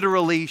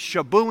 Literally,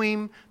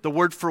 shabuim, the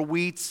word for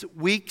weeks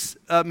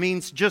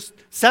means just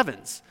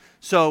sevens.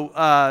 So,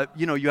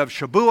 you have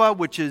Shabua,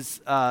 which is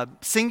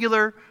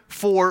singular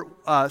for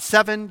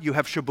 7. You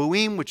have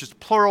Shabuim, which is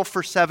plural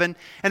for 7.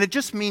 And it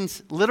just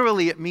means,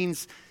 literally, it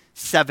means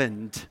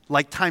sevened,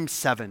 like times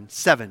 7,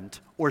 sevened,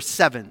 or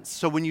sevens.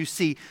 So when you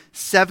see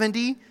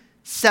 70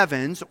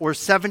 sevens or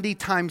 70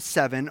 times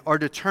 7 are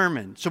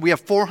determined. So we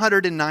have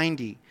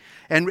 490.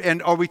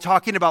 And are we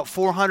talking about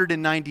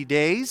 490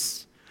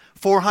 days,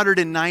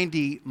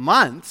 490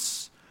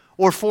 months,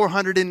 or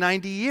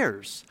 490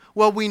 years?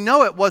 Well, we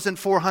know it wasn't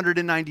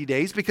 490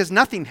 days because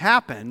nothing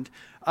happened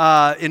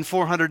in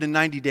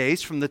 490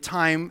 days from the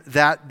time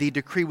that the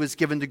decree was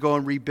given to go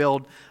and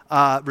restore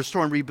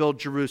and rebuild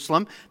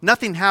Jerusalem.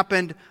 Nothing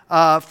happened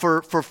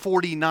for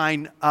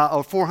 49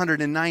 or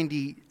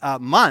 490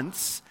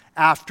 months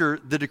after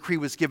the decree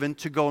was given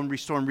to go and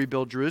restore and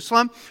rebuild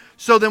Jerusalem.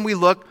 So then we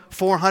look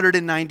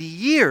 490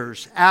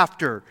 years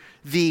after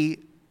the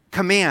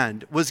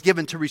command was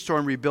given to restore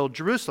and rebuild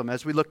Jerusalem.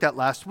 As we looked at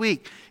last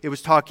week, it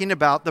was talking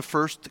about the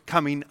first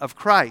coming of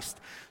Christ.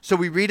 So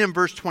we read in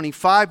verse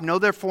 25, "Know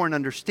therefore and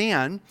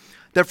understand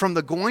that from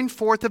the going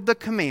forth of the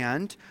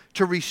command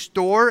to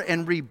restore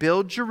and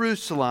rebuild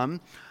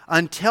Jerusalem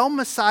until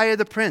Messiah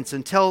the Prince,"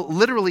 until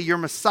literally your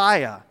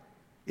Messiah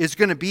is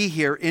going to be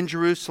here in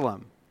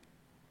Jerusalem.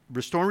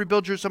 Restore and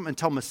rebuild Jerusalem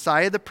until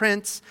Messiah the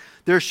Prince,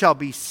 there shall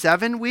be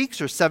 7 weeks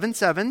or 7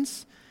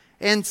 sevens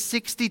and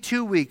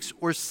 62 weeks,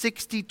 or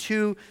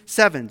 62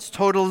 sevens,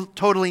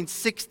 totaling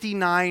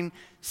 69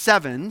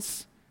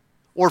 sevens,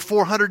 or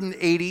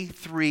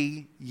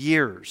 483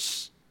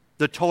 years.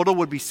 The total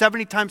would be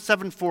 70 times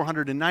 7,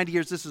 490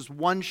 years. This is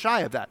one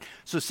shy of that.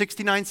 So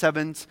 69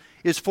 sevens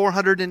is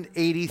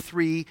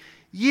 483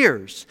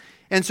 years.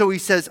 And so he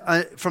says,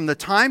 from the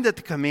time that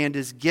the command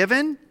is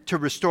given to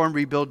restore and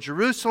rebuild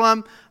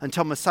Jerusalem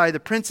until Messiah the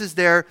Prince is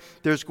there,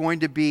 there's going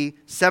to be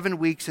 7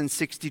 weeks and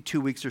 62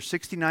 weeks, or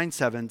 69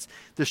 sevens.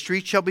 The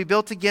street shall be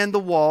built again, the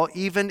wall,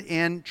 even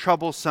in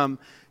troublesome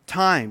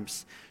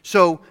times.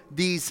 So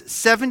these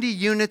 70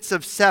 units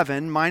of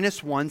 7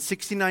 minus 1,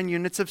 69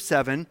 units of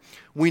 7,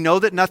 we know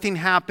that nothing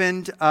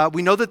happened.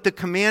 We know that the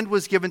command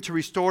was given to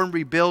restore and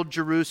rebuild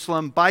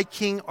Jerusalem by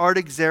King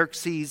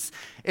Artaxerxes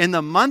in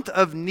the month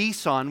of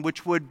Nisan,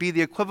 which would be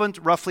the equivalent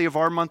roughly of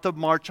our month of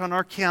March on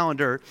our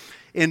calendar,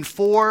 in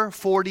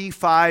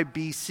 445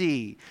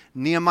 BC.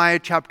 Nehemiah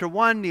chapter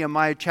 1,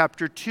 Nehemiah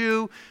chapter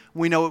 2,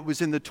 we know it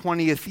was in the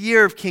 20th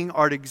year of King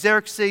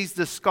Artaxerxes.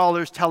 The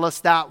scholars tell us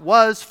that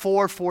was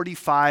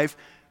 445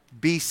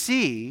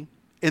 BC,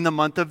 in the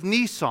month of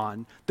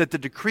Nisan, that the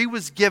decree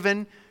was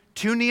given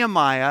to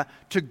Nehemiah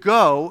to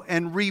go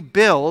and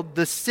rebuild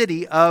the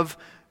city of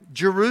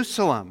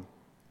Jerusalem.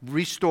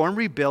 Restore and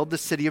rebuild the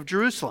city of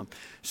Jerusalem.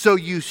 So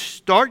you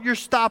start your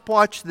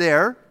stopwatch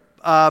there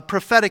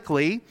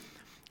prophetically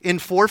in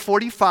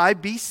 445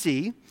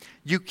 BC.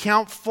 You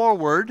count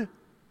forward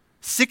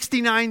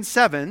 69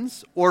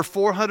 sevens, or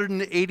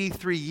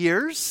 483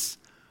 years.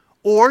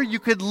 Or you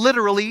could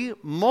literally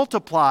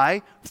multiply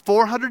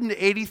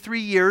 483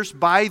 years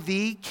by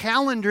the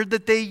calendar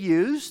that they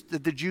used,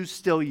 that the Jews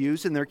still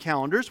use in their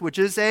calendars, which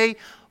is a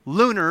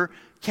lunar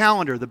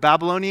calendar. The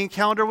Babylonian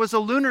calendar was a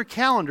lunar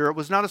calendar. It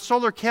was not a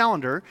solar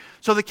calendar.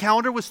 So the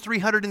calendar was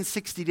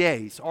 360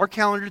 days. Our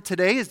calendar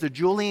today is the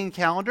Julian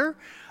calendar,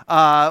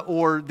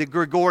 or the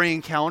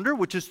Gregorian calendar,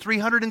 which is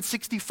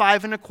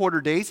 365 and a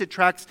quarter days. It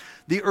tracks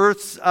the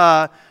Earth's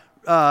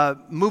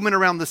movement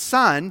around the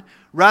sun,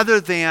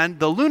 rather than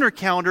the lunar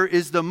calendar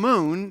is the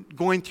moon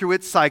going through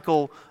its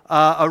cycle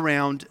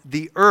around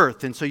the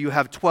earth. And so you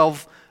have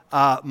 12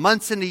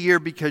 months in a year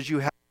because you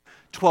have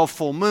 12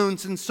 full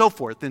moons and so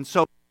forth. And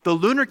so the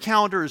lunar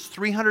calendar is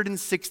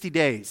 360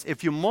 days.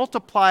 If you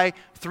multiply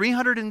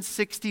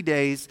 360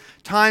 days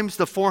times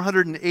the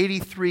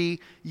 483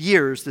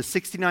 years, the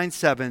 69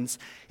 sevens,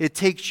 it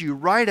takes you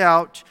right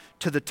out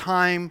to the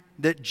time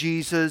that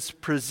Jesus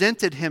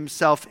presented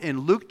himself in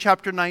Luke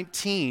chapter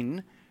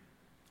 19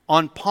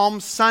 on Palm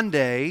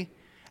Sunday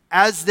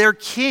as their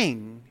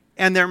king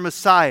and their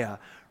Messiah,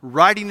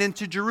 riding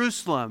into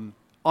Jerusalem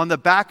on the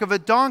back of a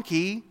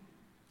donkey,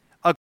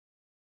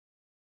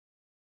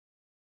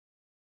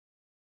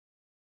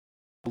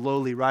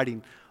 lowly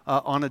riding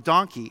on a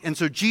donkey. And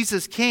so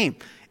Jesus came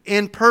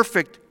in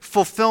perfect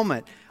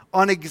fulfillment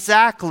on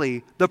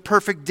exactly the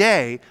perfect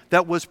day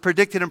that was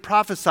predicted and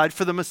prophesied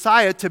for the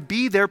Messiah to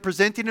be there,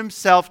 presenting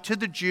himself to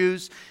the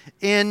Jews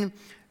in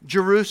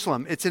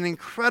Jerusalem. It's an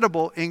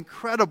incredible,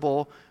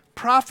 incredible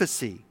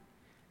prophecy.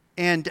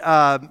 And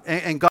God,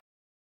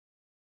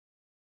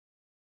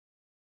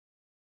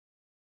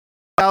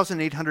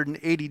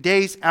 1,880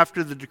 days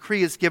after the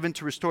decree is given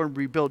to restore and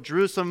rebuild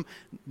Jerusalem,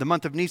 the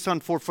month of Nisan,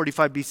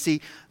 445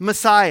 BC,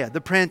 Messiah,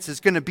 the Prince, is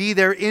going to be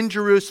there in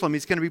Jerusalem.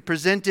 He's going to be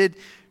presented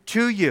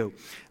to you.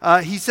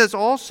 He says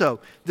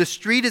also, the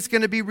street is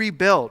going to be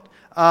rebuilt.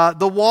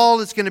 The wall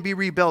is going to be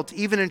rebuilt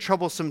even in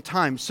troublesome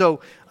times.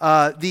 So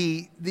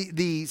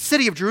the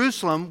city of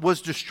Jerusalem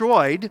was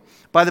destroyed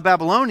by the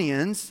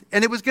Babylonians,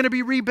 and it was going to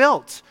be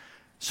rebuilt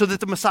so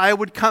that the Messiah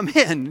would come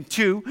in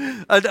to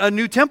a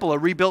new temple, a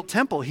rebuilt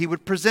temple. He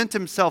would present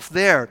himself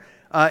there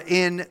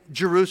in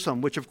Jerusalem,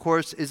 which of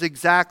course is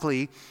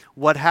exactly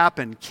what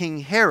happened. King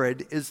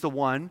Herod is the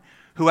one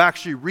who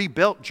actually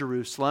rebuilt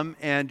Jerusalem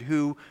and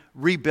who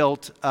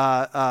rebuilt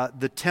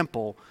the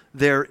temple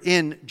there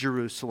in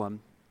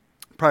Jerusalem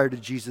prior to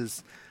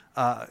Jesus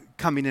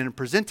coming in and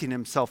presenting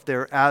himself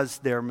there as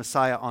their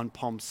Messiah on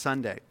Palm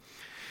Sunday.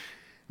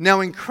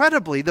 Now,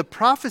 incredibly, the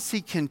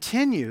prophecy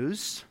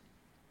continues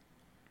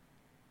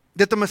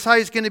that the Messiah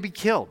is going to be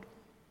killed.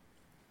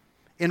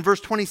 In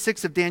verse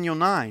 26 of Daniel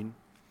 9,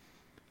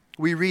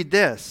 we read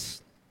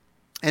this: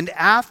 "And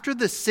after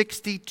the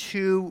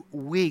 62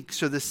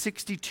 weeks, or the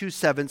 62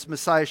 sevens,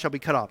 Messiah shall be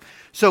cut off."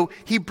 So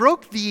he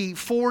broke the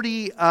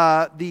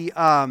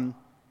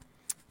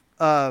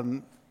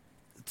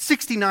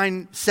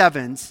 69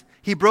 sevens.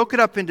 He broke it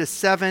up into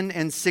 7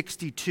 and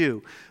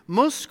 62.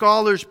 Most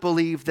scholars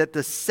believe that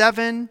the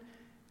 7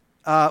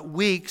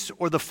 weeks,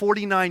 or the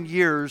 49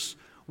 years,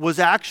 was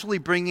actually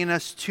bringing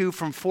us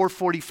from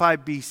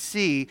 445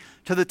 BC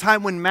to the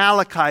time when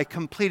Malachi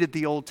completed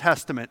the Old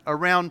Testament,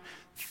 around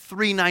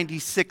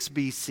 396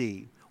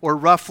 BC, or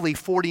roughly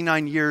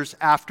 49 years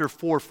after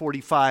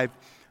 445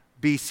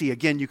 BC.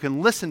 Again, you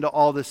can listen to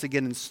all this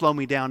again and slow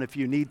me down if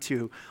you need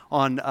to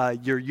on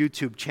your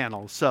YouTube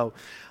channel. So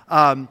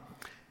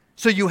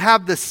So you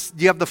have the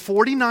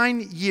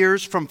 49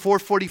 years from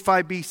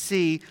 445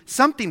 BC.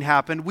 Something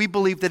happened. We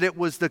believe that it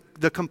was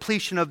the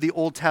completion of the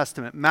Old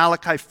Testament.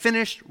 Malachi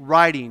finished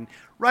writing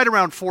right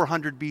around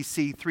 400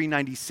 BC,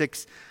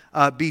 396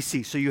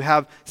 BC. So you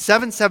have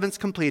 7 sevens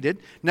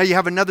completed. Now you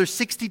have another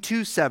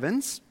 62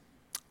 sevens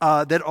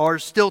that are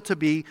still to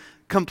be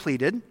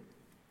completed.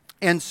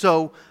 And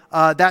so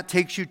that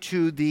takes you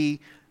to the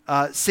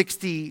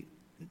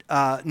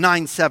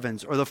 69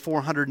 sevens, or the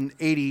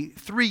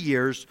 483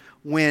 years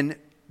when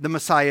the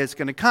Messiah is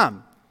going to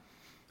come,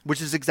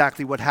 which is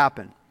exactly what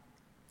happened.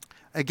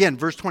 Again,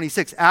 verse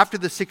 26, after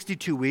the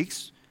 62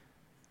 weeks,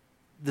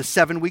 the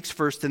 7 weeks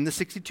first, then the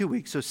 62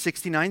 weeks, so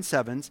 69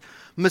 sevens,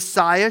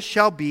 Messiah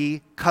shall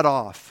be cut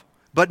off,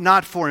 but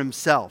not for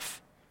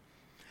himself.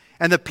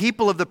 And the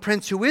people of the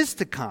prince who is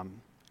to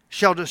come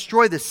shall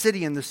destroy the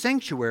city and the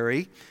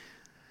sanctuary.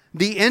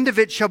 The end of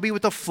it shall be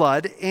with a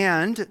flood,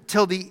 and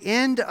till the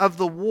end of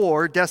the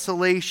war,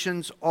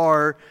 desolations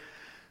are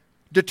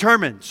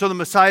determined. So the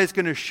Messiah is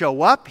going to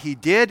show up. He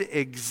did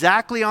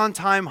exactly on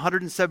time,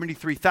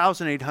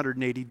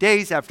 173,880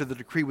 days after the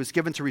decree was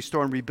given to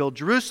restore and rebuild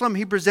Jerusalem.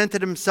 He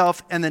presented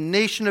himself, and the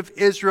nation of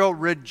Israel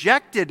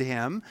rejected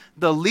him.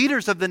 The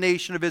leaders of the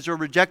nation of Israel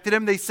rejected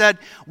him. They said,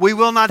 "We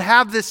will not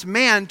have this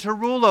man to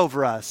rule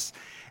over us."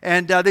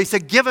 And they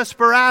said, "Give us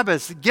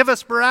Barabbas,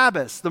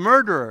 the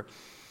murderer."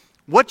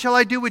 "What shall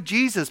I do with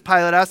Jesus?"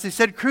 Pilate asked. They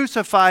said,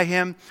 "Crucify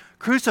him,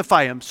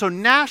 crucify him." So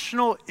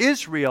national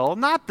Israel,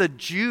 not the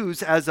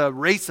Jews as a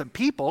race of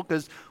people,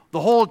 because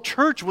the whole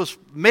church was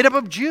made up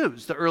of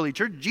Jews, the early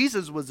church.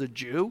 Jesus was a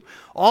Jew.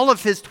 All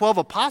of his 12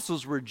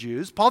 apostles were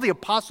Jews. Paul the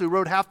apostle who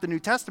wrote half the New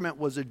Testament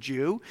was a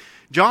Jew.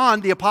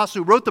 John the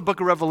apostle who wrote the book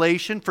of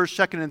Revelation, 1st,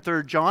 2nd, and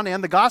 3rd John,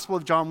 and the Gospel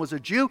of John was a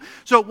Jew.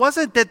 So it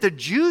wasn't that the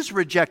Jews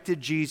rejected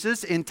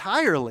Jesus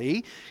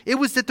entirely. It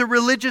was that the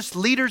religious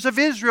leaders of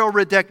Israel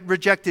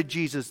rejected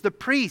Jesus. The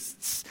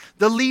priests,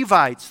 the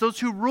Levites, those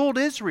who ruled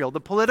Israel, the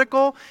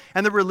political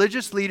and the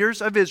religious leaders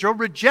of Israel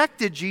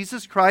rejected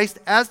Jesus Christ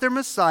as their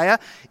Messiah,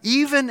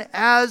 even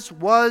as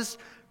was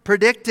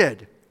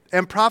predicted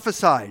and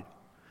prophesied.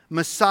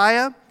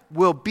 Messiah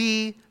will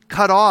be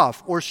cut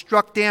off or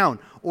struck down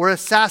or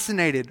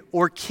assassinated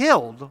or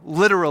killed,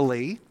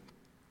 literally,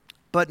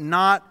 but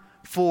not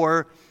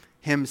for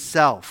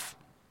himself.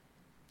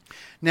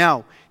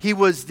 Now, he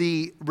was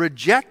the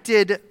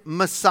rejected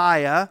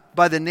Messiah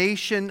by the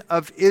nation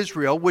of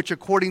Israel, which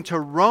according to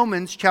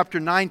Romans chapter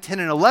 9, 10,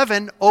 and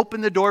 11,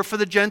 opened the door for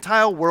the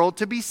Gentile world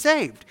to be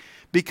saved.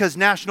 Because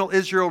national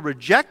Israel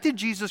rejected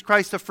Jesus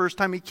Christ the first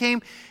time he came,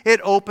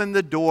 it opened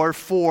the door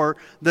for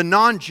the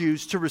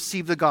non-Jews to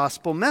receive the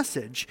gospel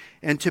message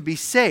and to be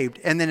saved.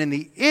 And then in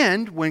the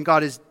end, when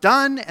God is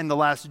done and the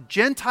last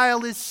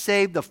Gentile is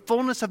saved, the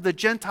fullness of the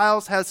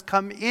Gentiles has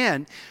come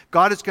in.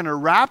 God is going to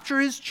rapture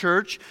his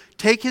church,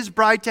 take his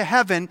bride to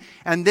heaven,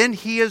 and then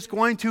he is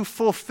going to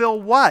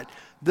fulfill what?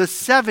 The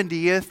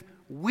 70th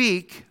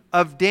week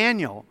of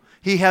Daniel.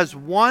 He has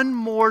one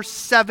more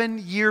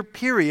 7-year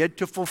period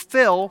to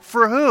fulfill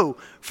for who?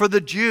 For the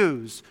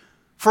Jews.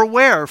 For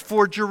where?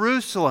 For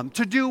Jerusalem.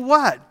 To do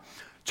what?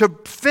 To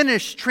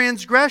finish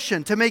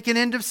transgression, to make an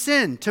end of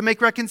sin, to make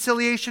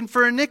reconciliation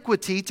for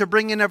iniquity, to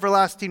bring in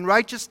everlasting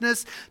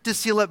righteousness, to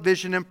seal up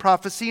vision and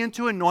prophecy, and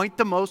to anoint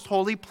the most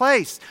holy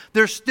place.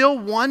 There's still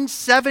one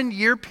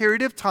 7-year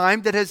period of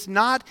time that has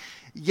not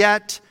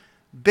yet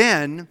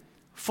been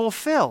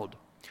fulfilled.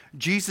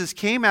 Jesus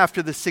came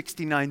after the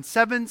 69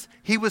 sevens.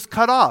 He was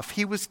cut off.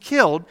 He was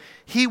killed.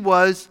 He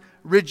was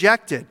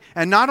rejected.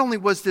 And not only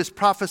was this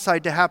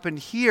prophesied to happen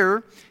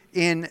here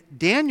in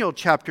Daniel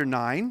chapter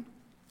 9,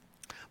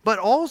 but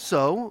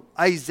also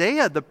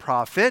Isaiah the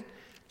prophet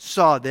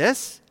saw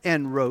this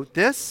and wrote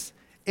this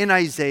in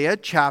Isaiah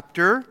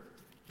chapter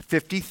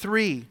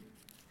 53.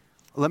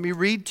 Let me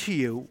read to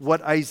you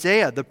what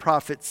Isaiah the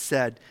prophet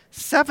said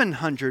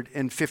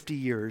 750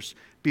 years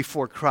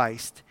before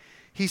Christ.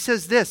 He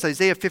says this,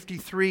 Isaiah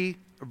 53,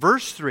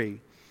 verse 3,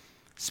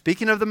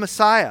 speaking of the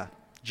Messiah,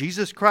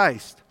 Jesus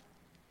Christ.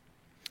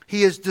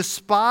 He is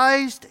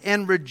despised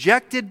and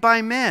rejected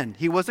by men.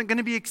 He wasn't going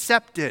to be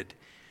accepted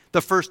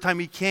the first time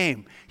he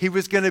came. He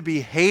was going to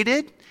be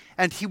hated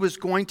and he was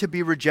going to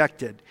be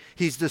rejected.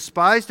 He's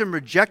despised and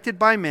rejected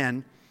by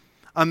men,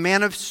 a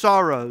man of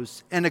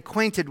sorrows and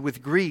acquainted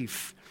with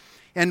grief.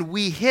 And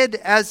we hid,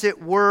 as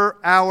it were,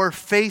 our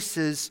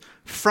faces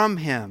from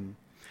him.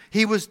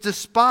 He was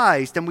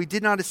despised, and we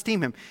did not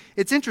esteem him.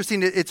 It's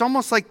interesting. It's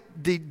almost like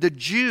the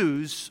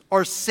Jews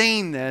are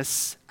saying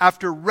this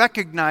after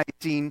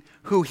recognizing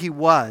who he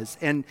was.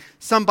 And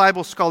some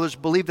Bible scholars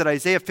believe that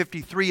Isaiah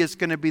 53 is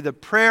going to be the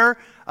prayer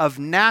of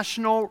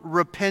national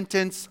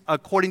repentance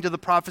according to the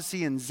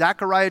prophecy in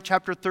Zechariah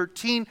chapter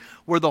 13,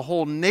 where the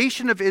whole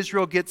nation of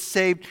Israel gets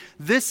saved.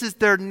 This is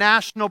their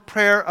national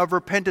prayer of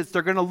repentance.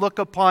 They're going to look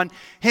upon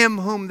him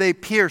whom they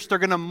pierced. They're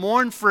going to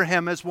mourn for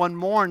him as one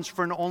mourns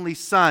for an only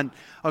son,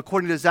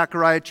 according to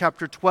Zechariah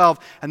chapter 12.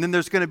 And then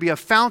there's going to be a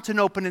fountain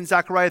open in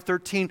Zechariah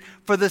 13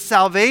 for the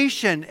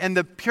salvation and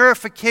the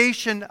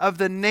purification of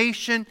the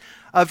nation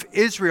of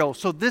Israel.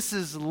 So this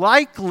is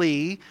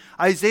likely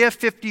Isaiah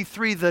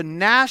 53, the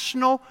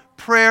national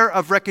prayer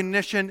of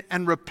recognition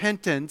and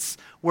repentance,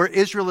 where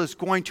Israel is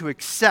going to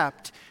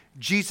accept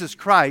Jesus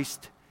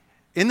Christ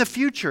in the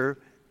future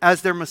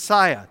as their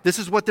Messiah. This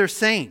is what they're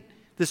saying.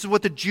 This is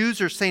what the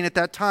Jews are saying at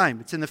that time.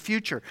 It's in the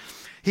future.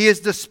 He is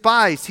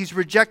despised. He's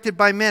rejected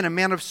by men, a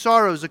man of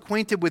sorrows,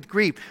 acquainted with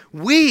grief.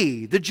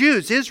 We, the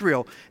Jews,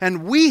 Israel,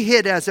 and we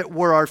hid, as it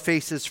were, our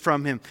faces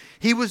from him.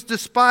 He was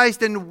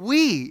despised, and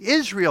we,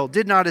 Israel,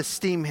 did not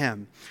esteem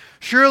him.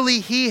 Surely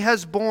he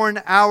has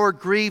borne our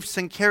griefs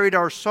and carried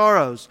our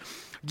sorrows.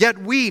 Yet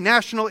we,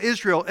 national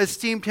Israel,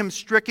 esteemed him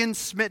stricken,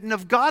 smitten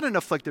of God, and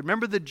afflicted.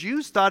 Remember, the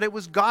Jews thought it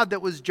was God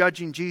that was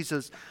judging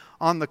Jesus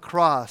on the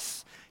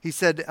cross. He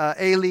said,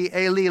 Eli,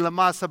 Eli,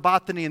 lama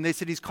sabachthani, and they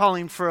said he's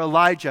calling for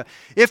Elijah.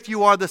 If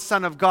you are the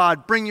Son of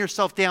God, bring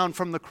yourself down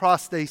from the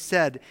cross, they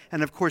said.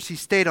 And of course, he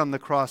stayed on the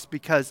cross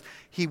because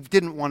he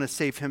didn't want to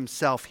save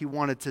himself. He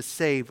wanted to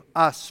save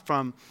us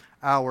from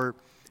our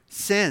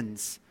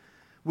sins.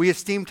 We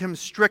esteemed him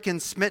stricken,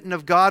 smitten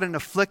of God, and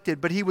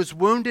afflicted, but he was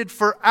wounded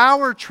for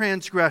our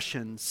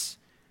transgressions.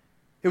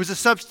 It was a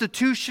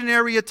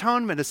substitutionary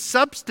atonement, a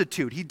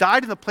substitute. He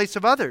died in the place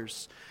of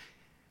others.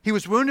 He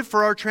was wounded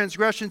for our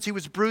transgressions. He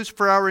was bruised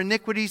for our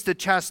iniquities. The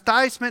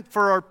chastisement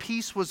for our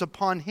peace was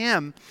upon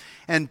him,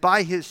 and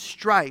by his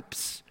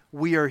stripes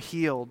we are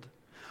healed.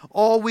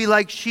 All we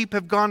like sheep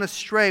have gone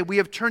astray. We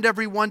have turned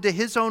every one to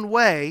his own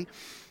way,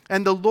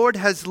 and the Lord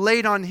has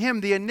laid on him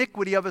the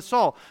iniquity of us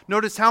all.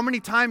 Notice how many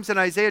times in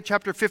Isaiah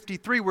chapter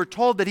 53 we're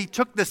told that he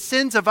took the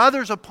sins of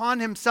others upon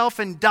himself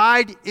and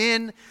died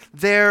in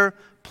their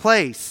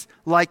place,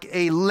 like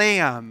a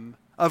lamb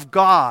of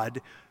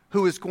God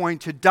who is going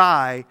to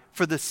die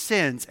for the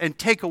sins and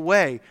take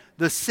away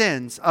the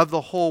sins of the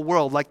whole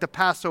world, like the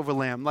Passover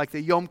lamb, like the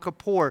Yom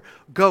Kippur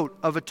goat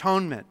of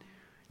atonement.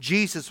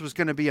 Jesus was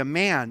going to be a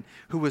man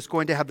who was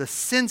going to have the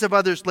sins of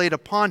others laid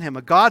upon him,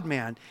 a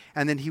God-man,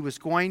 and then he was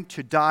going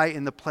to die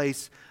in the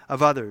place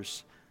of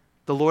others.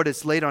 The Lord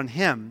has laid on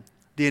him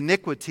the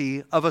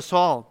iniquity of us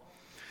all.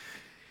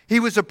 He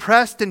was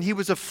oppressed and he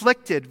was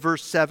afflicted,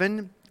 verse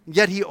 7,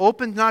 yet he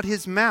opened not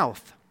his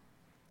mouth.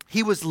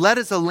 He was led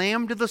as a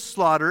lamb to the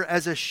slaughter,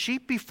 as a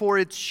sheep before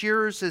its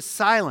shearers is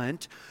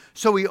silent,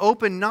 so he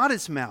opened not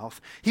his mouth.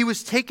 He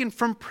was taken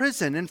from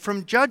prison and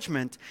from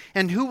judgment,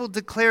 and who will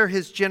declare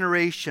his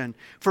generation?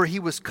 For he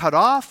was cut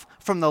off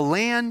from the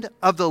land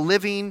of the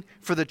living.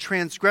 For the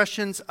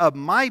transgressions of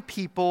my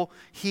people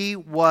he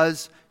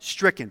was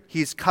stricken.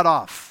 He's cut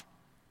off.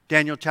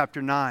 Daniel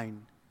chapter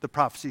 9, the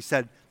prophecy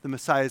said the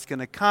Messiah is going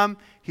to come.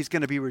 He's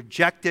going to be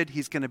rejected.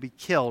 He's going to be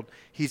killed.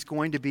 He's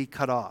going to be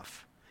cut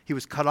off. He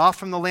was cut off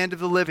from the land of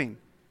the living,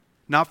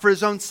 not for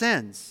his own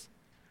sins.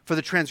 For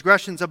the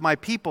transgressions of my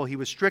people he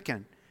was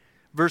stricken.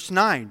 Verse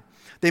 9,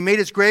 they made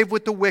his grave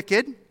with the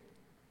wicked.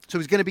 So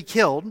he's going to be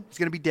killed. He's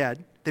going to be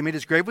dead. They made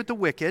his grave with the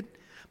wicked,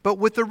 but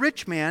with the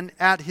rich man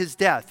at his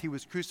death. He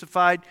was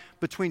crucified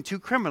between two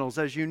criminals,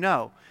 as you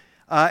know.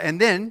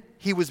 And then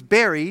he was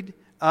buried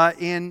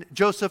in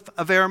Joseph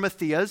of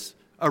Arimathea's,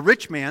 a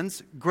rich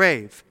man's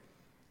grave,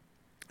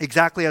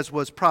 exactly as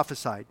was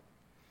prophesied.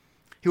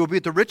 He will be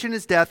with the rich in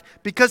his death,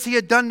 because he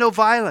had done no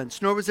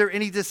violence, nor was there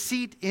any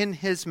deceit in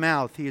his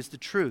mouth. He is the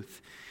truth.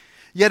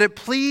 Yet it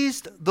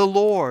pleased the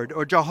Lord,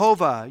 or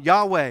Jehovah,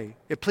 Yahweh,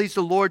 it pleased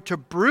the Lord to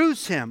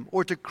bruise him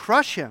or to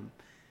crush him.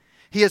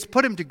 He has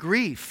put him to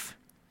grief.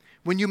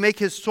 When you make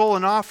his soul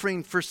an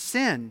offering for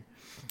sin,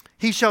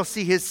 he shall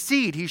see his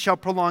seed, he shall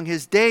prolong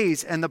his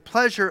days, and the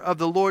pleasure of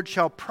the Lord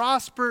shall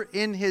prosper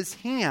in his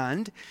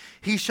hand.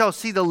 He shall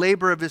see the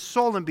labor of his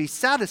soul and be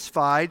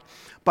satisfied.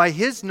 By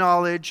his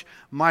knowledge,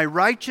 my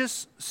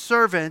righteous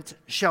servant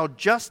shall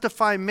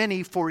justify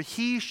many, for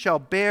he shall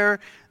bear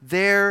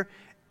their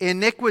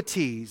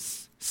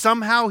iniquities.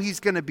 Somehow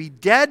he's going to be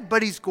dead,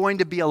 but he's going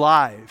to be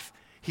alive.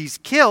 He's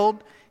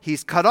killed,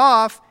 he's cut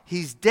off,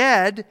 he's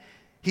dead,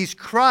 he's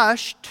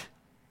crushed,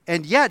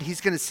 and yet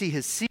he's going to see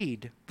his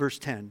seed, verse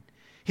 10.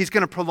 He's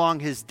going to prolong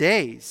his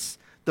days.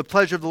 The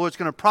pleasure of the Lord is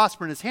going to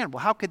prosper in his hand.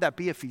 Well, how could that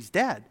be if he's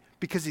dead?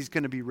 Because he's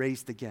going to be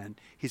raised again.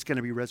 He's going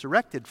to be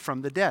resurrected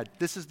from the dead.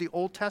 This is the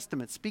Old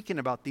Testament speaking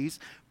about these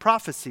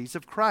prophecies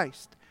of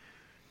Christ.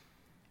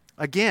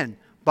 Again,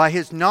 by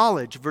his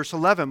knowledge, verse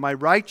 11, my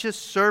righteous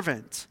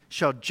servant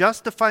shall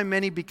justify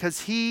many,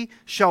 because he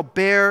shall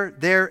bear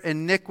their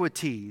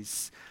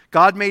iniquities.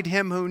 God made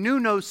him who knew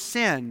no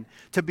sin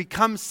to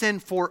become sin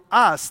for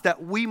us,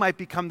 that we might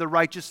become the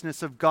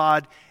righteousness of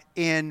God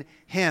in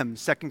him.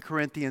 2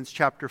 Corinthians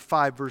chapter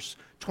 5, verse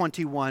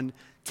 21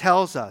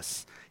 tells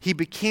us. He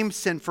became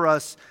sin for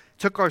us,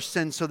 took our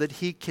sin so that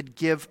he could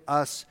give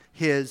us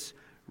his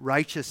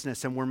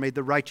righteousness, and we're made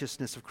the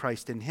righteousness of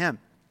Christ in him.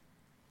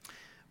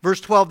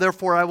 Verse 12,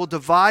 therefore I will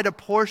divide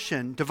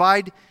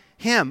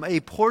him a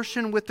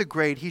portion with the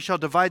great. He shall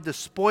divide the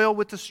spoil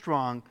with the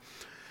strong,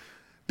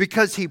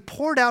 because he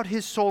poured out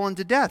his soul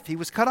unto death. He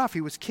was cut off,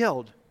 he was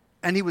killed,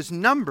 and he was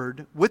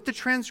numbered with the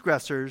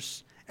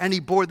transgressors, and he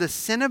bore the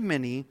sin of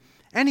many,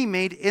 and he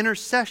made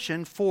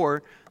intercession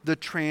for the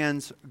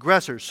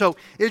transgressors. So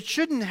it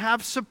shouldn't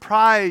have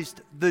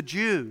surprised the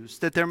Jews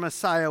that their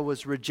Messiah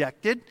was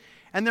rejected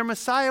and their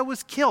Messiah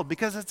was killed,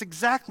 because that's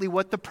exactly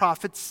what the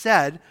prophets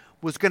said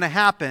was going to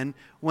happen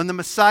when the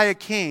Messiah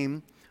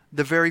came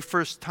the very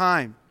first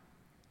time.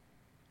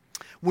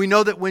 We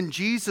know that when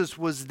Jesus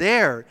was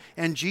there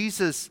and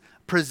Jesus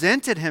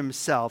presented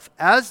himself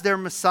as their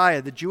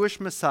Messiah, the Jewish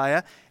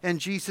Messiah, and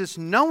Jesus,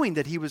 knowing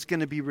that he was going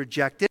to be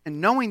rejected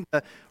and knowing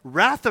the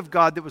wrath of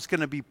God that was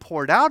going to be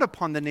poured out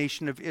upon the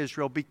nation of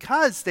Israel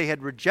because they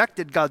had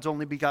rejected God's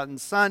only begotten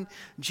Son,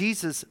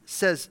 Jesus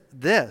says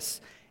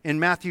this in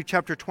Matthew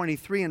chapter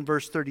 23 and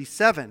verse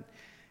 37.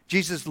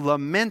 Jesus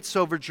laments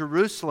over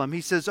Jerusalem.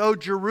 He says, "Oh,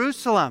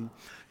 Jerusalem,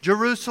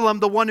 Jerusalem,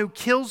 the one who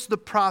kills the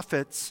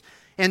prophets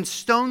and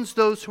stones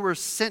those who are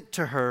sent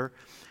to her.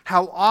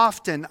 How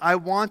often I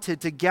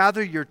wanted to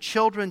gather your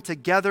children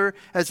together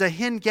as a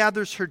hen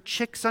gathers her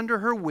chicks under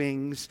her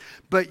wings,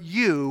 but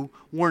you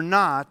were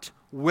not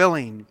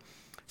willing.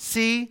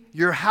 See,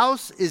 your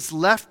house is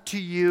left to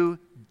you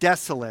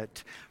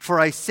desolate. For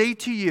I say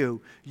to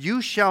you,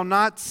 you shall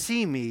not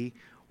see me,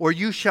 or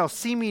you shall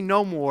see me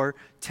no more,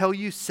 till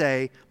you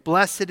say,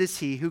 blessed is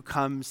he who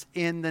comes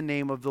in the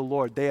name of the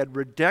Lord." They had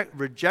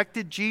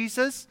rejected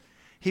Jesus.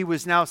 He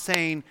was now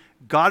saying,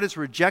 God is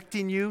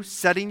rejecting you,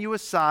 setting you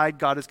aside.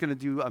 God is going to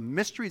do a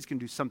mystery. He's going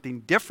to do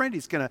something different.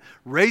 He's going to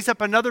raise up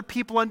another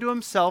people unto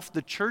himself.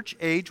 The church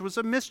age was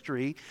a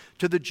mystery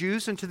to the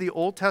Jews and to the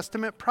Old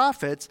Testament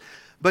prophets.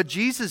 But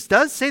Jesus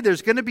does say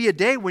there's going to be a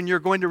day when you're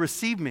going to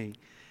receive me.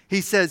 He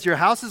says, your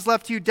house is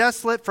left to you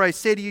desolate, for I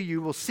say to you, you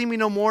will see me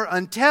no more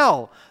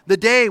until the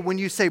day when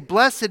you say,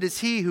 blessed is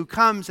he who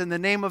comes in the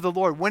name of the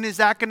Lord. When is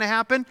that going to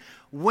happen?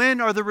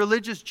 When are the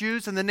religious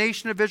Jews and the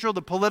nation of Israel,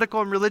 the political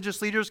and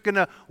religious leaders, going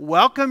to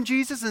welcome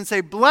Jesus and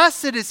say,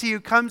 blessed is he who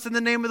comes in the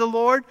name of the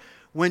Lord?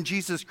 When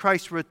Jesus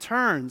Christ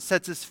returns,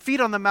 sets his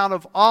feet on the Mount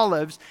of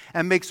Olives,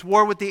 and makes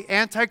war with the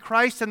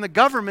Antichrist and the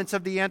governments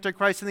of the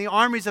Antichrist and the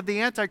armies of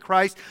the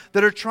Antichrist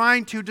that are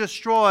trying to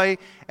destroy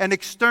and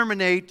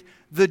exterminate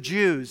the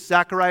Jews.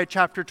 Zechariah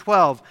chapter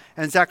 12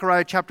 and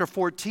Zechariah chapter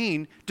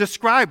 14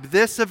 describe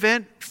this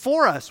event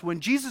for us when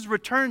Jesus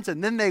returns,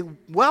 and then they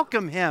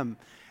welcome him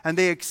and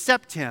they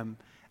accept him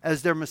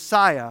as their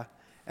Messiah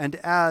and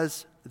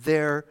as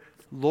their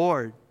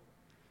Lord.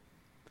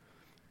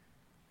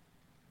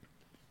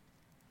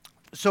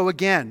 So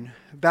again,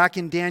 back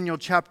in Daniel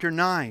chapter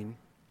 9,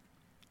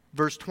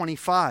 verse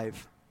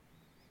 25.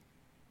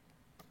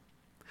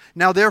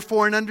 Now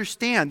therefore, and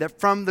understand that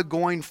from the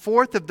going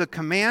forth of the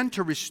command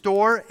to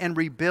restore and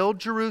rebuild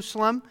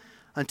Jerusalem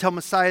until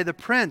Messiah the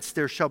Prince,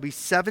 there shall be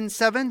 7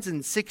 sevens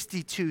and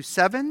 62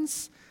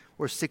 sevens,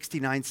 or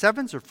 69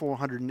 sevens, or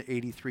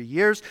 483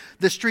 years.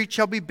 The street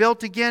shall be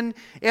built again,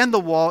 and the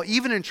wall,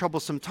 even in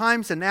troublesome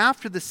times. And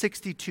after the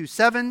 62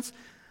 sevens,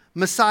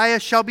 Messiah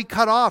shall be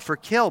cut off or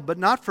killed, but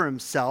not for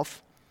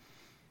himself.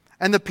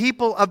 And the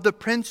people of the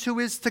Prince who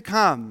is to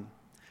come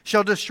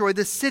shall destroy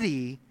the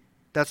city,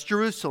 that's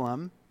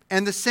Jerusalem,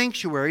 and the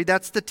sanctuary,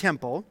 that's the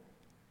temple.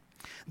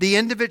 The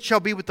end of it shall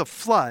be with the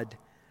flood,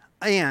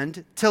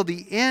 and till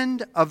the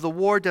end of the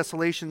war,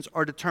 desolations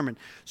are determined.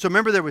 So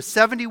remember, there was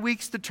 70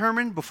 weeks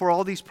determined before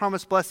all these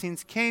promised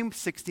blessings came.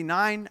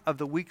 69 of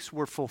the weeks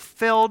were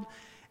fulfilled.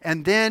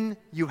 And then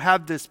you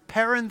have this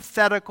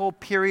parenthetical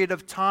period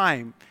of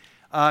time,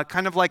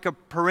 kind of like a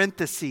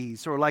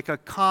parenthesis or like a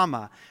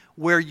comma,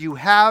 where you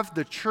have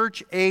the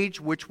church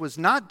age, which was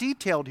not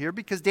detailed here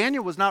because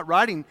Daniel was not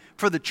writing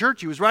for the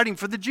church. He was writing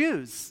for the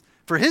Jews,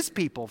 for his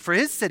people, for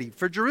his city,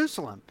 for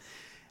Jerusalem.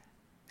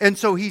 And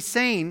so he's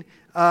saying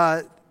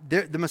the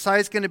Messiah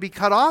is going to be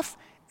cut off,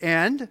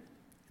 and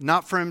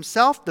not for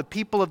himself. The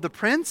people of the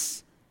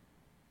prince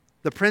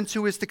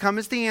who is to come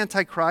is the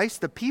Antichrist.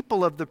 The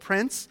people of the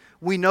prince,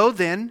 we know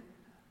then,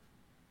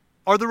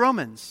 are the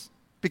Romans,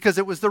 because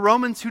it was the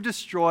Romans who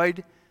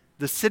destroyed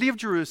the city of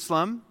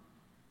Jerusalem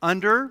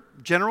under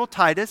General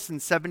Titus in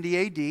 70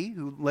 AD,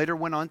 who later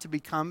went on to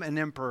become an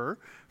emperor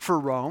for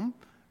Rome,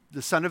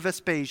 the son of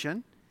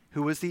Vespasian,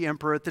 who was the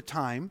emperor at the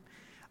time.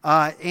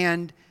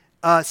 70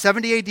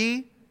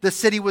 AD, the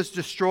city was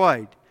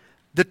destroyed.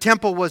 The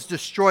temple was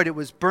destroyed. It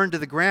was burned to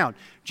the ground.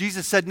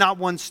 Jesus said, not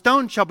one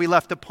stone shall be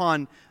left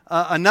upon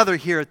another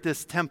here at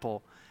this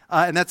temple.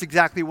 And that's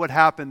exactly what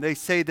happened. They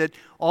say that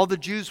all the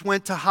Jews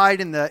went to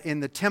hide in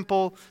the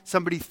temple.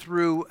 Somebody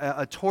threw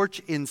a torch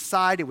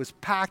inside. It was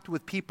packed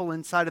with people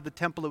inside of the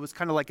temple. It was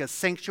kind of like a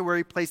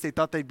sanctuary place. They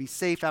thought they'd be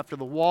safe after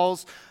the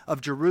walls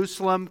of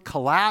Jerusalem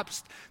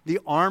collapsed. The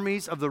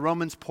armies of the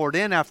Romans poured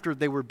in after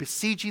they were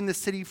besieging the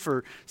city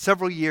for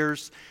several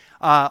years.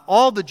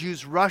 All the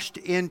Jews rushed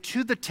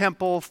into the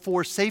temple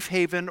for safe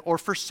haven or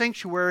for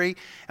sanctuary.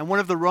 And one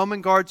of the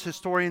Roman guards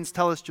historians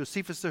tell us,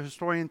 Josephus the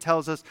historian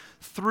tells us,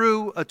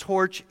 threw a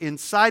torch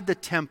inside the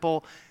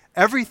temple.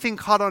 Everything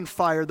caught on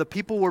fire. The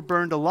people were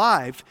burned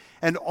alive.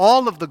 And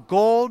all of the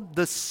gold,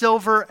 the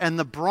silver, and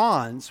the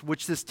bronze,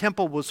 which this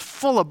temple was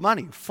full of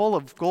money, full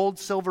of gold,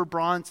 silver,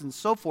 bronze, and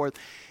so forth,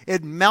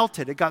 it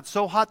melted. It got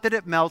so hot that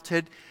it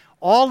melted.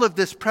 all of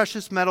this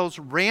precious metals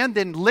ran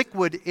then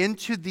liquid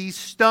into these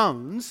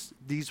stones,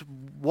 these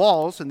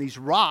walls and these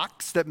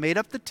rocks that made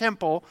up the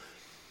temple.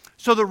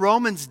 So the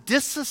Romans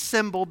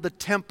disassembled the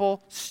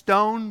temple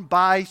stone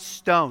by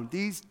stone.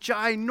 These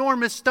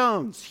ginormous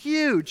stones,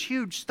 huge,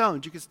 huge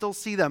stones. You can still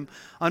see them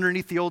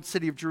underneath the old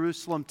city of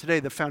Jerusalem today,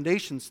 the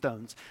foundation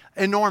stones,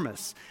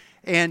 enormous.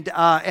 And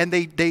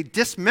they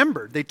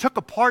dismembered, they took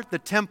apart the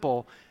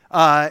temple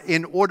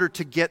in order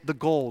to get the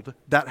gold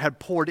that had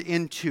poured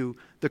into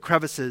the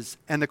crevices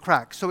and the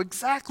cracks. So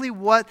exactly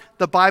what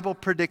the Bible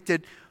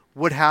predicted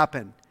would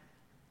happen.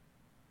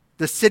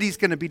 The city's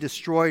going to be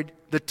destroyed.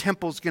 The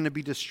temple's going to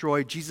be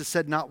destroyed. Jesus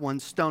said not one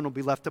stone will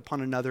be left upon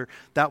another.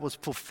 That was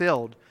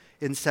fulfilled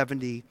in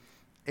 70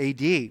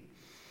 AD.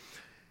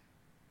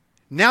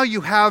 Now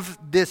you have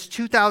this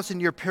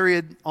 2,000-year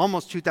period,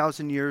 almost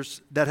 2,000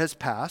 years that has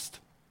passed.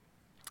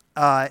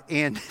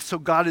 And so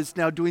God is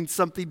now doing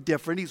something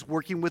different. He's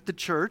working with the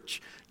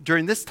church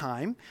during this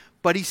time,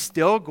 but he's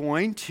still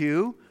going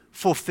to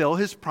fulfill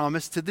his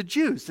promise to the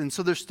Jews. And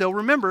so there's still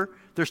one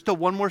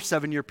more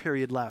 7-year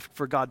period left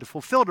for God to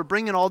fulfill, to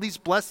bring in all these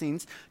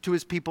blessings to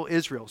his people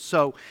Israel.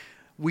 So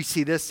we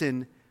see this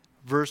in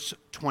verse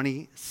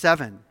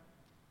 27.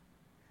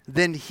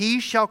 Then he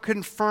shall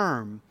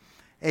confirm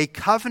a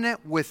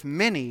covenant with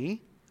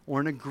many, or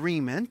an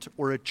agreement,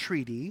 or a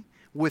treaty,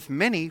 with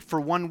many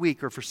for 1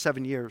 week or for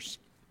 7 years.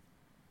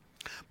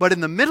 But in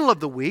the middle of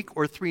the week,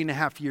 or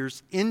 3.5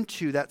 years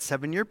into that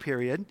 7-year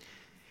period,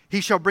 he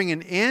shall bring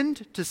an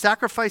end to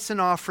sacrifice and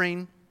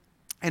offering,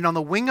 and on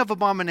the wing of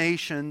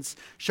abominations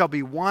shall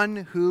be one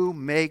who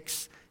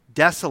makes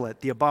desolate,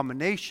 the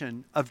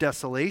abomination of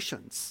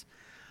desolations.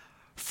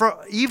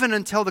 For even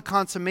until the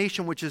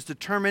consummation which is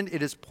determined,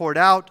 it is poured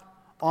out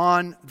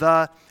on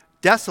the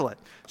desolate.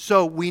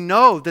 So we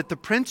know that the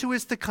prince who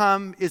is to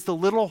come is the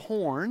little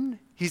horn.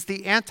 He's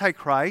the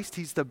Antichrist.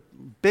 He's the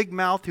big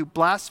mouth who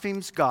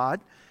blasphemes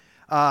God,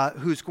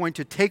 who's going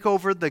to take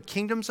over the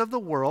kingdoms of the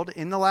world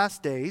in the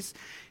last days.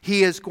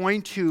 He is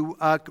going to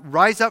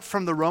rise up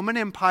from the Roman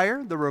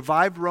Empire, the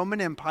revived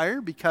Roman Empire,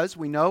 because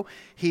we know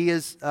he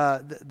is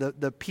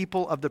the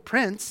people of the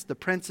prince. The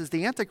prince is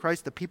the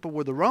Antichrist. The people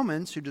were the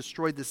Romans who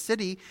destroyed the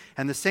city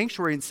and the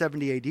sanctuary in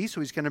 70 AD.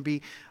 So he's going to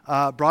be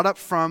brought up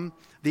from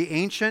the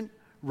ancient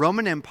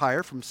Roman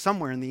Empire, from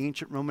somewhere in the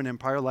ancient Roman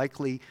Empire,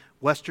 likely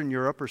Western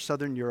Europe or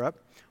Southern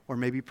Europe, or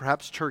maybe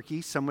perhaps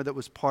Turkey, somewhere that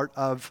was part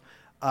of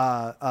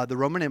the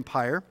Roman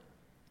Empire.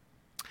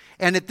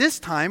 And at this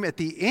time, at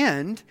the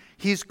end,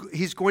 he's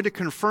going to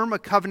confirm a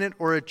covenant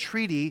or a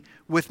treaty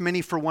with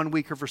many for 1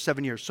 week or for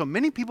 7 years. So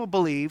many people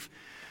believe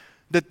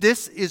that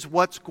this is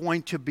what's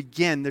going to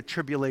begin the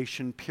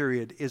tribulation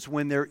period, is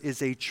when there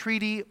is a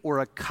treaty or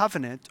a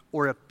covenant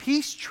or a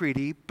peace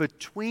treaty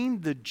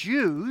between the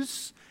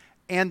Jews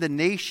and the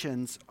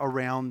nations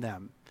around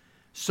them,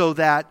 so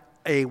that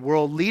a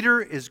world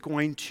leader is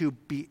going to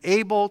be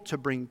able to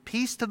bring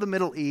peace to the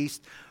Middle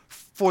East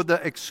for the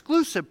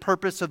exclusive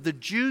purpose of the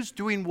Jews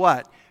doing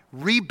what?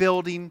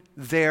 Rebuilding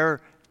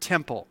their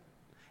temple.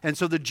 And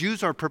so the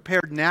Jews are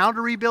prepared now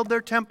to rebuild their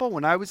temple.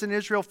 When I was in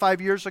Israel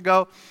 5 years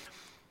ago,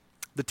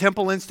 the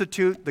Temple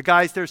Institute, the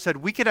guys there said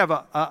we could have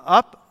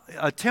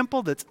a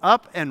temple that's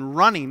up and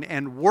running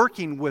and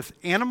working with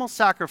animal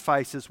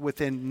sacrifices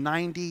within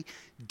 90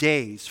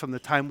 days from the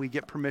time we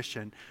get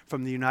permission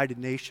from the United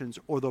Nations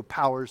or the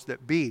powers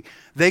that be.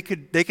 They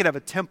could have a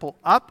temple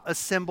up,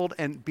 assembled,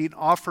 and be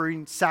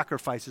offering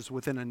sacrifices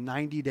within a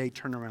 90-day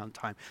turnaround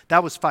time.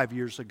 That was 5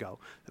 years ago,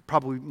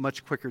 probably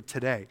much quicker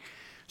today.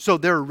 So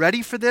they're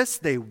ready for this.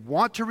 They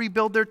want to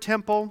rebuild their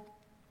temple.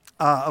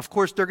 Of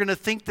course, they're going to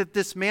think that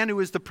this man who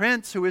is the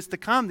prince, who is to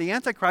come, the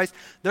Antichrist,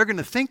 they're going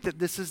to think that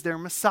this is their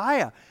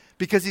Messiah,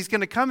 because he's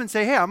going to come and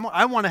say, hey,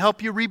 I want to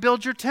help you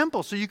rebuild your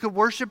temple so you can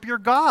worship your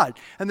God.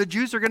 And the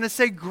Jews are going to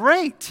say,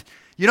 great.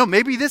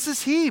 Maybe this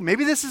is he.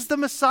 Maybe this is the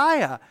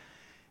Messiah.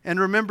 And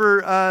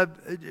remember,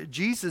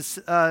 Jesus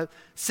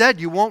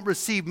said, you won't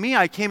receive me.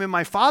 I came in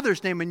my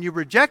Father's name and you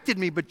rejected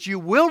me, but you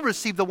will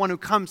receive the one who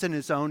comes in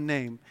his own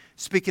name.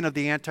 Speaking of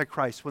the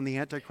Antichrist, when the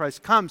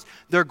Antichrist comes,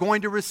 they're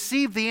going to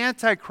receive the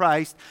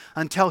Antichrist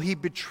until he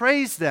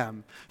betrays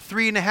them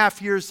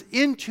 3.5 years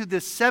into the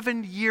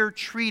 7-year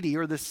treaty,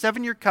 or the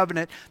 7-year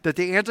covenant that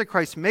the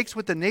Antichrist makes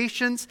with the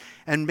nations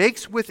and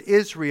makes with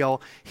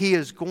Israel. He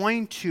is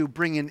going to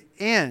bring an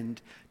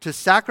end to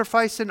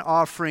sacrifice and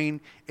offering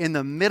in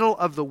the middle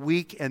of the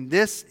week, and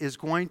this is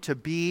going to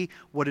be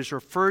what is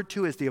referred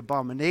to as the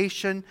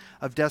abomination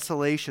of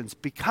desolations,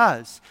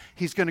 because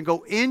he's going to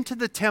go into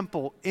the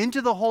temple,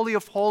 into the Holy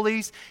of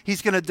Holies.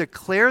 He's going to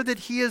declare that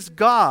he is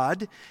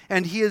God,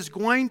 and he is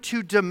going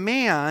to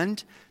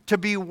demand to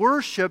be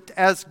worshiped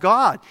as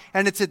God.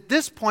 And it's at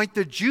this point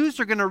the Jews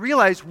are going to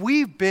realize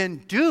we've been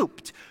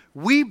duped.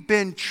 We've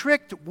been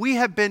tricked. We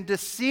have been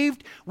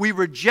deceived. We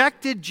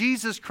rejected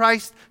Jesus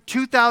Christ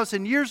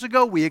 2,000 years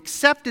ago. We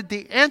accepted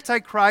the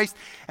Antichrist,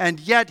 and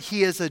yet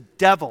he is a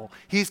devil.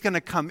 He's going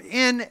to come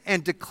in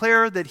and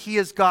declare that he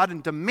is God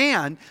and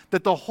demand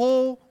that the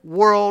whole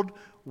world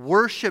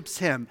worships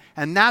him.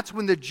 And that's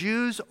when the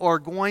Jews are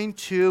going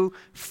to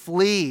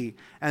flee,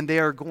 and they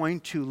are going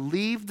to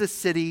leave the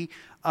city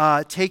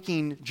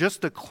taking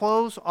just the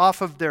clothes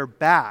off of their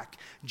back.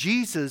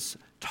 Jesus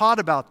taught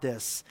about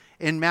this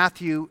in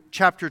Matthew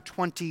chapter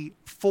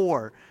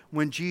 24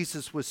 when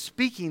Jesus was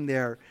speaking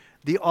there,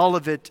 the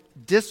Olivet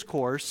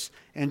Discourse.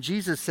 And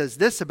Jesus says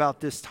this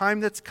about this time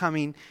that's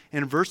coming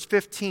in verse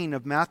 15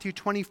 of Matthew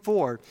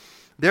 24.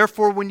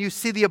 Therefore, when you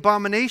see the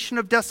abomination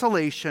of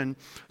desolation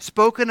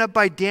spoken of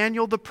by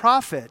Daniel the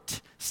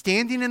prophet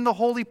standing in the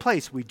holy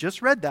place. We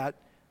just read that.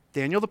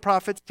 Daniel the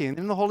prophet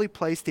standing in the holy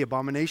place, the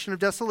abomination of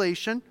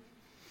desolation.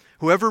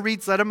 Whoever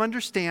reads, let him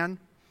understand.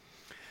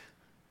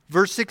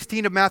 Verse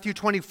 16 of Matthew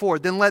 24.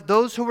 Then let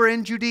those who are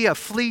in Judea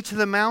flee to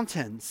the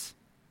mountains.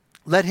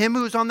 Let him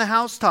who is on the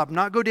housetop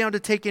not go down to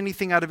take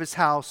anything out of his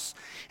house,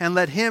 and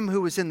let him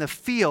who is in the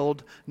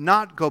field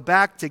not go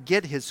back to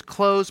get his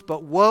clothes.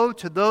 But woe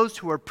to those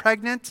who are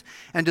pregnant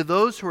and to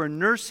those who are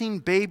nursing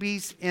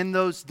babies in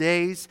those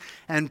days,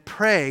 and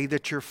pray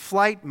that your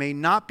flight may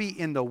not be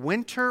in the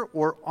winter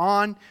or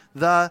on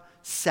the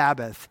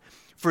Sabbath.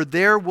 For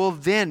there will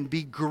then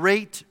be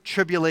great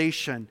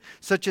tribulation,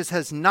 such as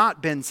has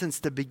not been since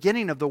the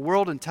beginning of the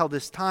world until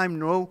this time,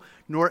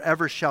 nor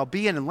ever shall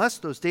be. And unless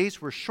those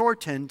days were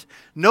shortened,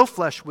 no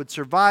flesh would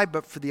survive,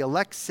 but for the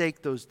elect's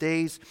sake, those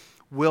days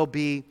will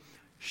be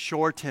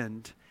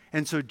shortened.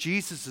 And so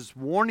Jesus is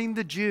warning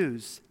the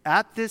Jews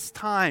at this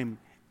time,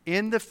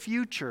 in the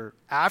future,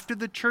 after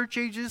the church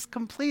age is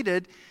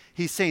completed,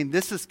 he's saying,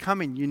 this is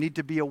coming. You need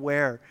to be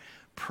aware.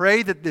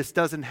 Pray that this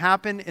doesn't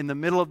happen in the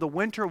middle of the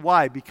winter.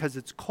 Why? Because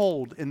it's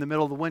cold in the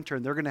middle of the winter,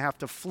 and they're going to have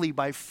to flee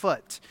by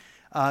foot.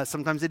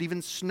 Sometimes it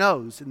even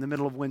snows in the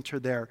middle of winter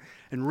there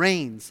and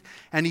rains.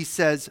 And he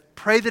says,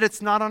 pray that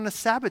it's not on a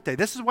Sabbath day.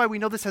 This is why we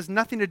know this has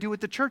nothing to do with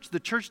the church. The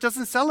church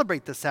doesn't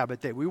celebrate the Sabbath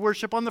day. We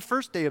worship on the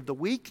first day of the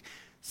week,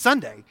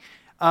 Sunday.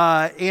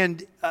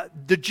 And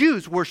the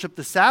Jews worship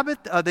the Sabbath.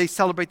 They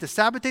celebrate the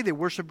Sabbath day. They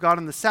worship God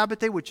on the Sabbath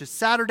day, which is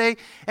Saturday.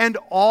 And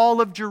all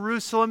of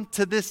Jerusalem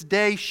to this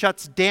day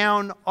shuts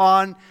down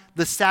on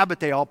the Sabbath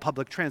day. All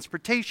public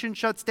transportation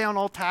shuts down.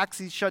 All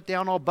taxis shut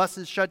down. All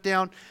buses shut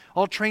down.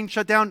 All trains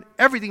shut down.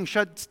 Everything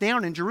shuts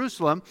down in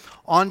Jerusalem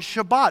on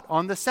Shabbat,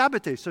 on the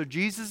Sabbath day. So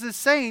Jesus is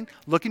saying,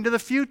 looking to the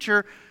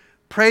future,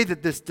 pray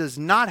that this does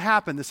not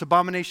happen, this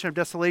abomination of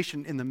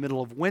desolation, in the middle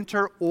of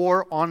winter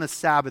or on a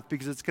Sabbath,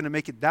 because it's going to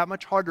make it that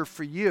much harder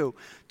for you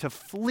to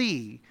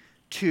flee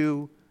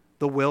to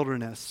the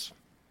wilderness.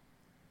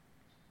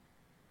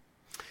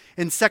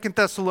 In 2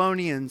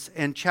 Thessalonians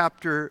and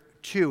chapter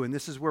 2, and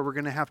this is where we're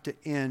going to have to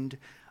end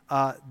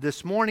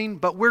this morning,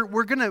 but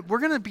we're going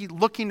to be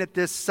looking at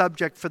this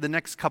subject for the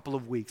next couple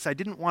of weeks. I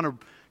didn't want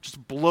to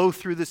just blow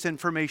through this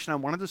information. I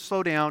wanted to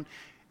slow down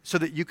so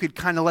that you could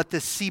kind of let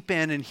this seep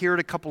in and hear it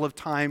a couple of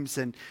times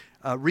and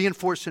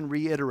reinforce and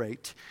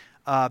reiterate.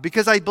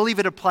 Because I believe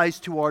it applies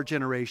to our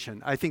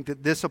generation. I think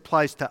that this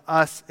applies to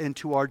us and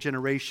to our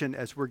generation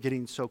as we're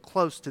getting so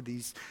close to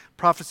these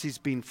prophecies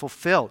being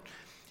fulfilled.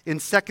 In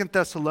 2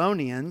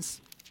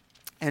 Thessalonians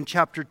and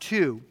chapter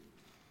 2,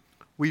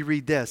 we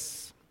read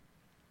this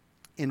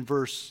in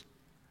 2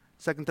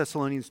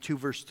 Thessalonians 2,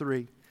 verse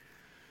 3.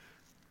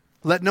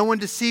 Let no one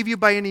deceive you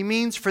by any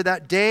means, for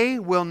that day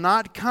will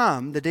not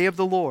come, the day of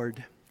the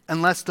Lord,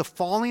 unless the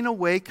falling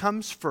away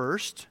comes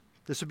first.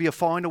 This would be a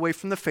falling away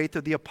from the faith,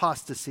 or the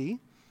apostasy.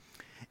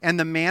 And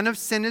the man of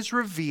sin is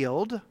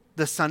revealed,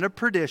 the son of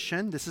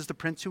perdition. This is the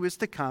prince who is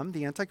to come,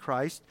 the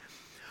Antichrist,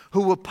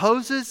 who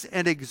opposes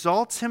and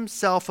exalts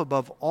himself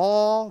above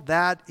all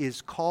that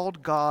is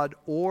called God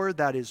or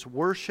that is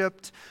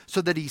worshipped,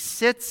 so that he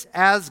sits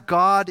as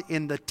God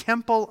in the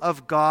temple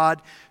of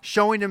God,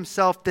 showing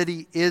himself that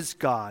he is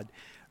God.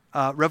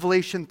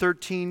 Revelation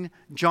 13,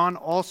 John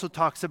also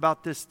talks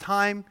about this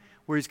time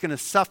where he's going to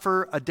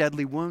suffer a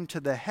deadly wound to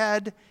the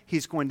head.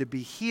 He's going to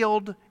be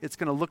healed. It's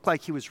going to look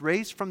like he was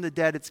raised from the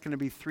dead. It's going to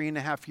be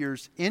 3.5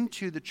 years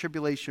into the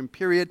tribulation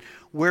period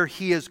where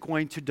he is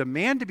going to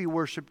demand to be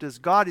worshipped as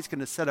God. He's going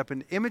to set up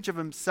an image of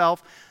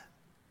himself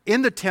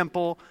in the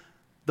temple.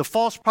 The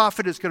false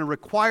prophet is going to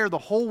require the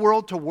whole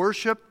world to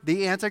worship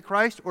the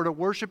Antichrist or to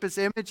worship his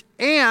image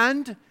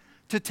and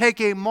to take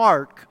a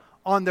mark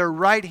on their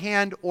right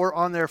hand or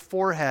on their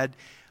forehead,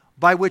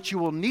 by which you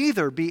will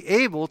neither be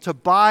able to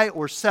buy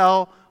or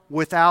sell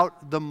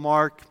without the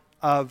mark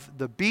of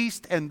the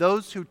beast. And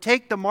those who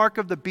take the mark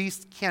of the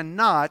beast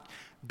cannot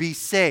be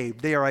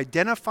saved. They are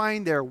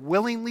identifying, they're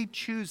willingly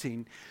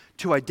choosing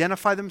to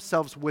identify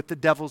themselves with the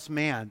devil's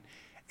man.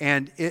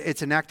 And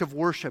it's an act of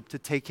worship to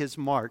take his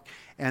mark.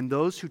 And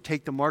those who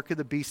take the mark of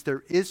the beast,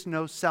 there is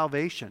no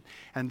salvation.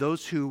 And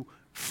those who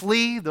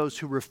flee, those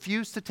who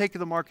refuse to take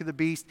the mark of the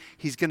beast,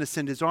 he's going to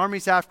send his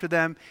armies after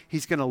them.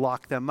 He's going to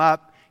lock them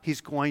up. He's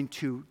going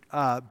to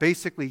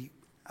basically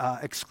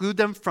exclude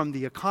them from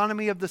the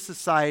economy of the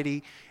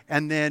society,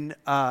 and then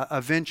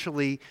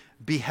eventually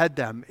behead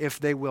them if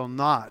they will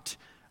not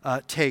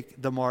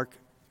take the mark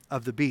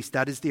of the beast.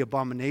 That is the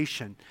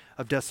abomination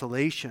of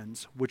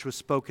desolations, which was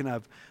spoken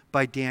of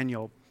by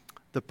Daniel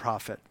the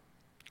prophet.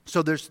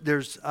 So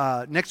there's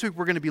next week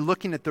we're going to be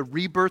looking at the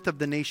rebirth of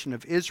the nation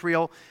of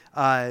Israel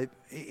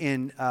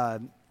in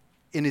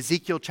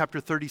Ezekiel chapter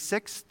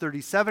 36,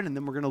 37, and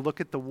then we're going to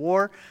look at the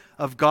war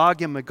of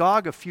Gog and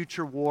Magog, a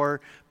future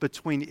war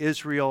between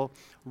Israel,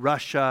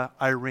 Russia,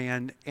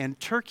 Iran, and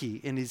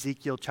Turkey in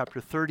Ezekiel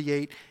chapter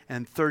 38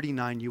 and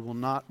 39. You will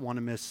not want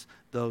to miss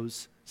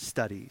those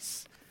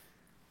studies.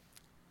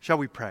 Shall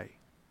we pray?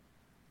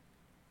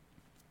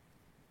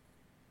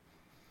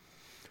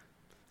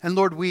 And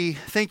Lord, we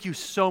thank you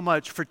so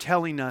much for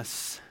telling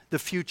us the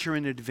future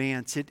in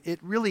advance. It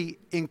really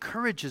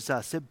encourages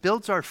us. It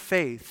builds our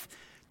faith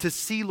to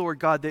see, Lord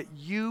God, that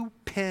you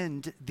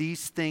penned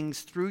these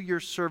things through your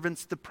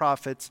servants, the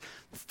prophets,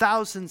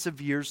 thousands of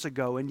years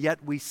ago. And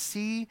yet we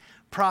see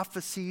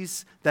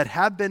prophecies that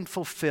have been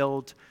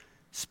fulfilled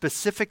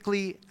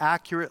specifically,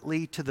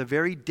 accurately to the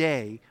very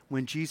day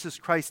when Jesus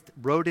Christ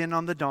rode in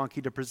on the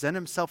donkey to present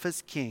himself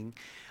as king.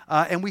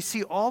 And we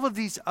see all of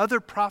these other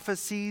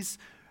prophecies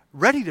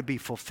ready to be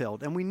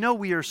fulfilled. And we know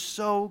we are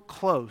so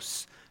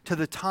close to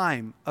the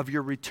time of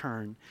your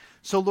return.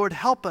 So, Lord,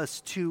 help us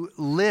to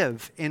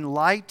live in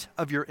light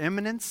of your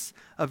imminence,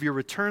 of your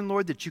return,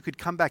 Lord, that you could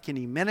come back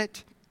any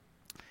minute.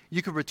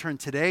 You could return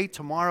today,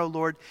 tomorrow,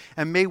 Lord.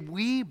 And may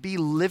we be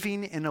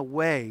living in a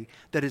way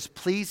that is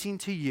pleasing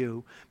to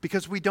you,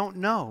 because we don't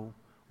know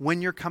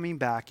when you're coming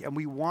back. And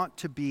we want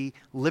to be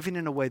living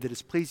in a way that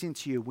is pleasing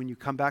to you when you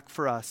come back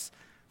for us,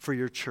 for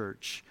your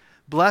church.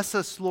 Bless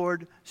us,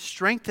 Lord.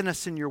 Strengthen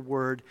us in your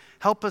word.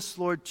 Help us,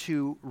 Lord,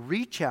 to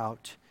reach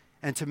out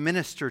and to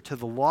minister to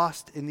the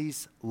lost in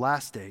these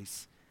last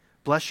days.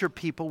 Bless your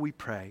people, we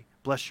pray.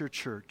 Bless your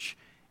church.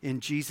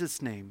 In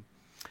Jesus' name,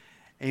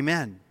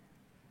 amen.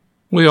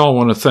 We all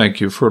want to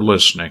thank you for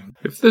listening.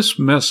 If this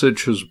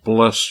message has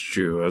blessed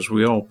you, as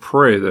we all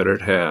pray that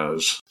it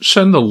has,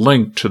 send the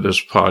link to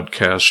this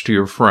podcast to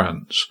your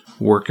friends.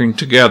 Working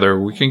together,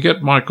 we can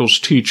get Michael's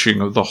teaching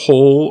of the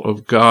whole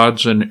of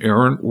God's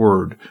inerrant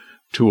word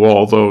to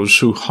all those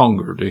who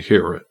hunger to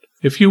hear it.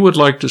 If you would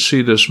like to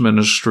see this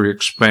ministry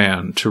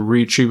expand to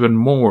reach even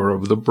more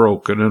of the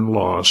broken and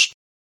lost,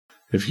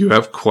 if you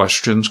have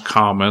questions,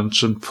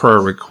 comments, and prayer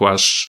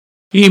requests,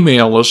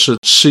 email us at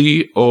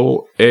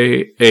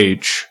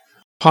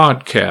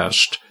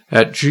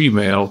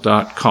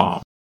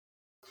coahpodcast@gmail.com.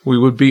 We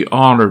would be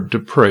honored to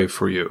pray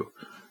for you,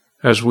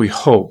 as we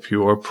hope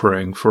you are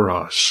praying for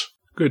us.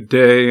 Good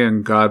day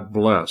and God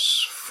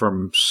bless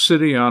from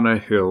City on a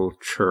Hill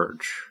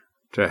Church,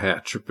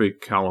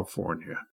 Tehachapi, California.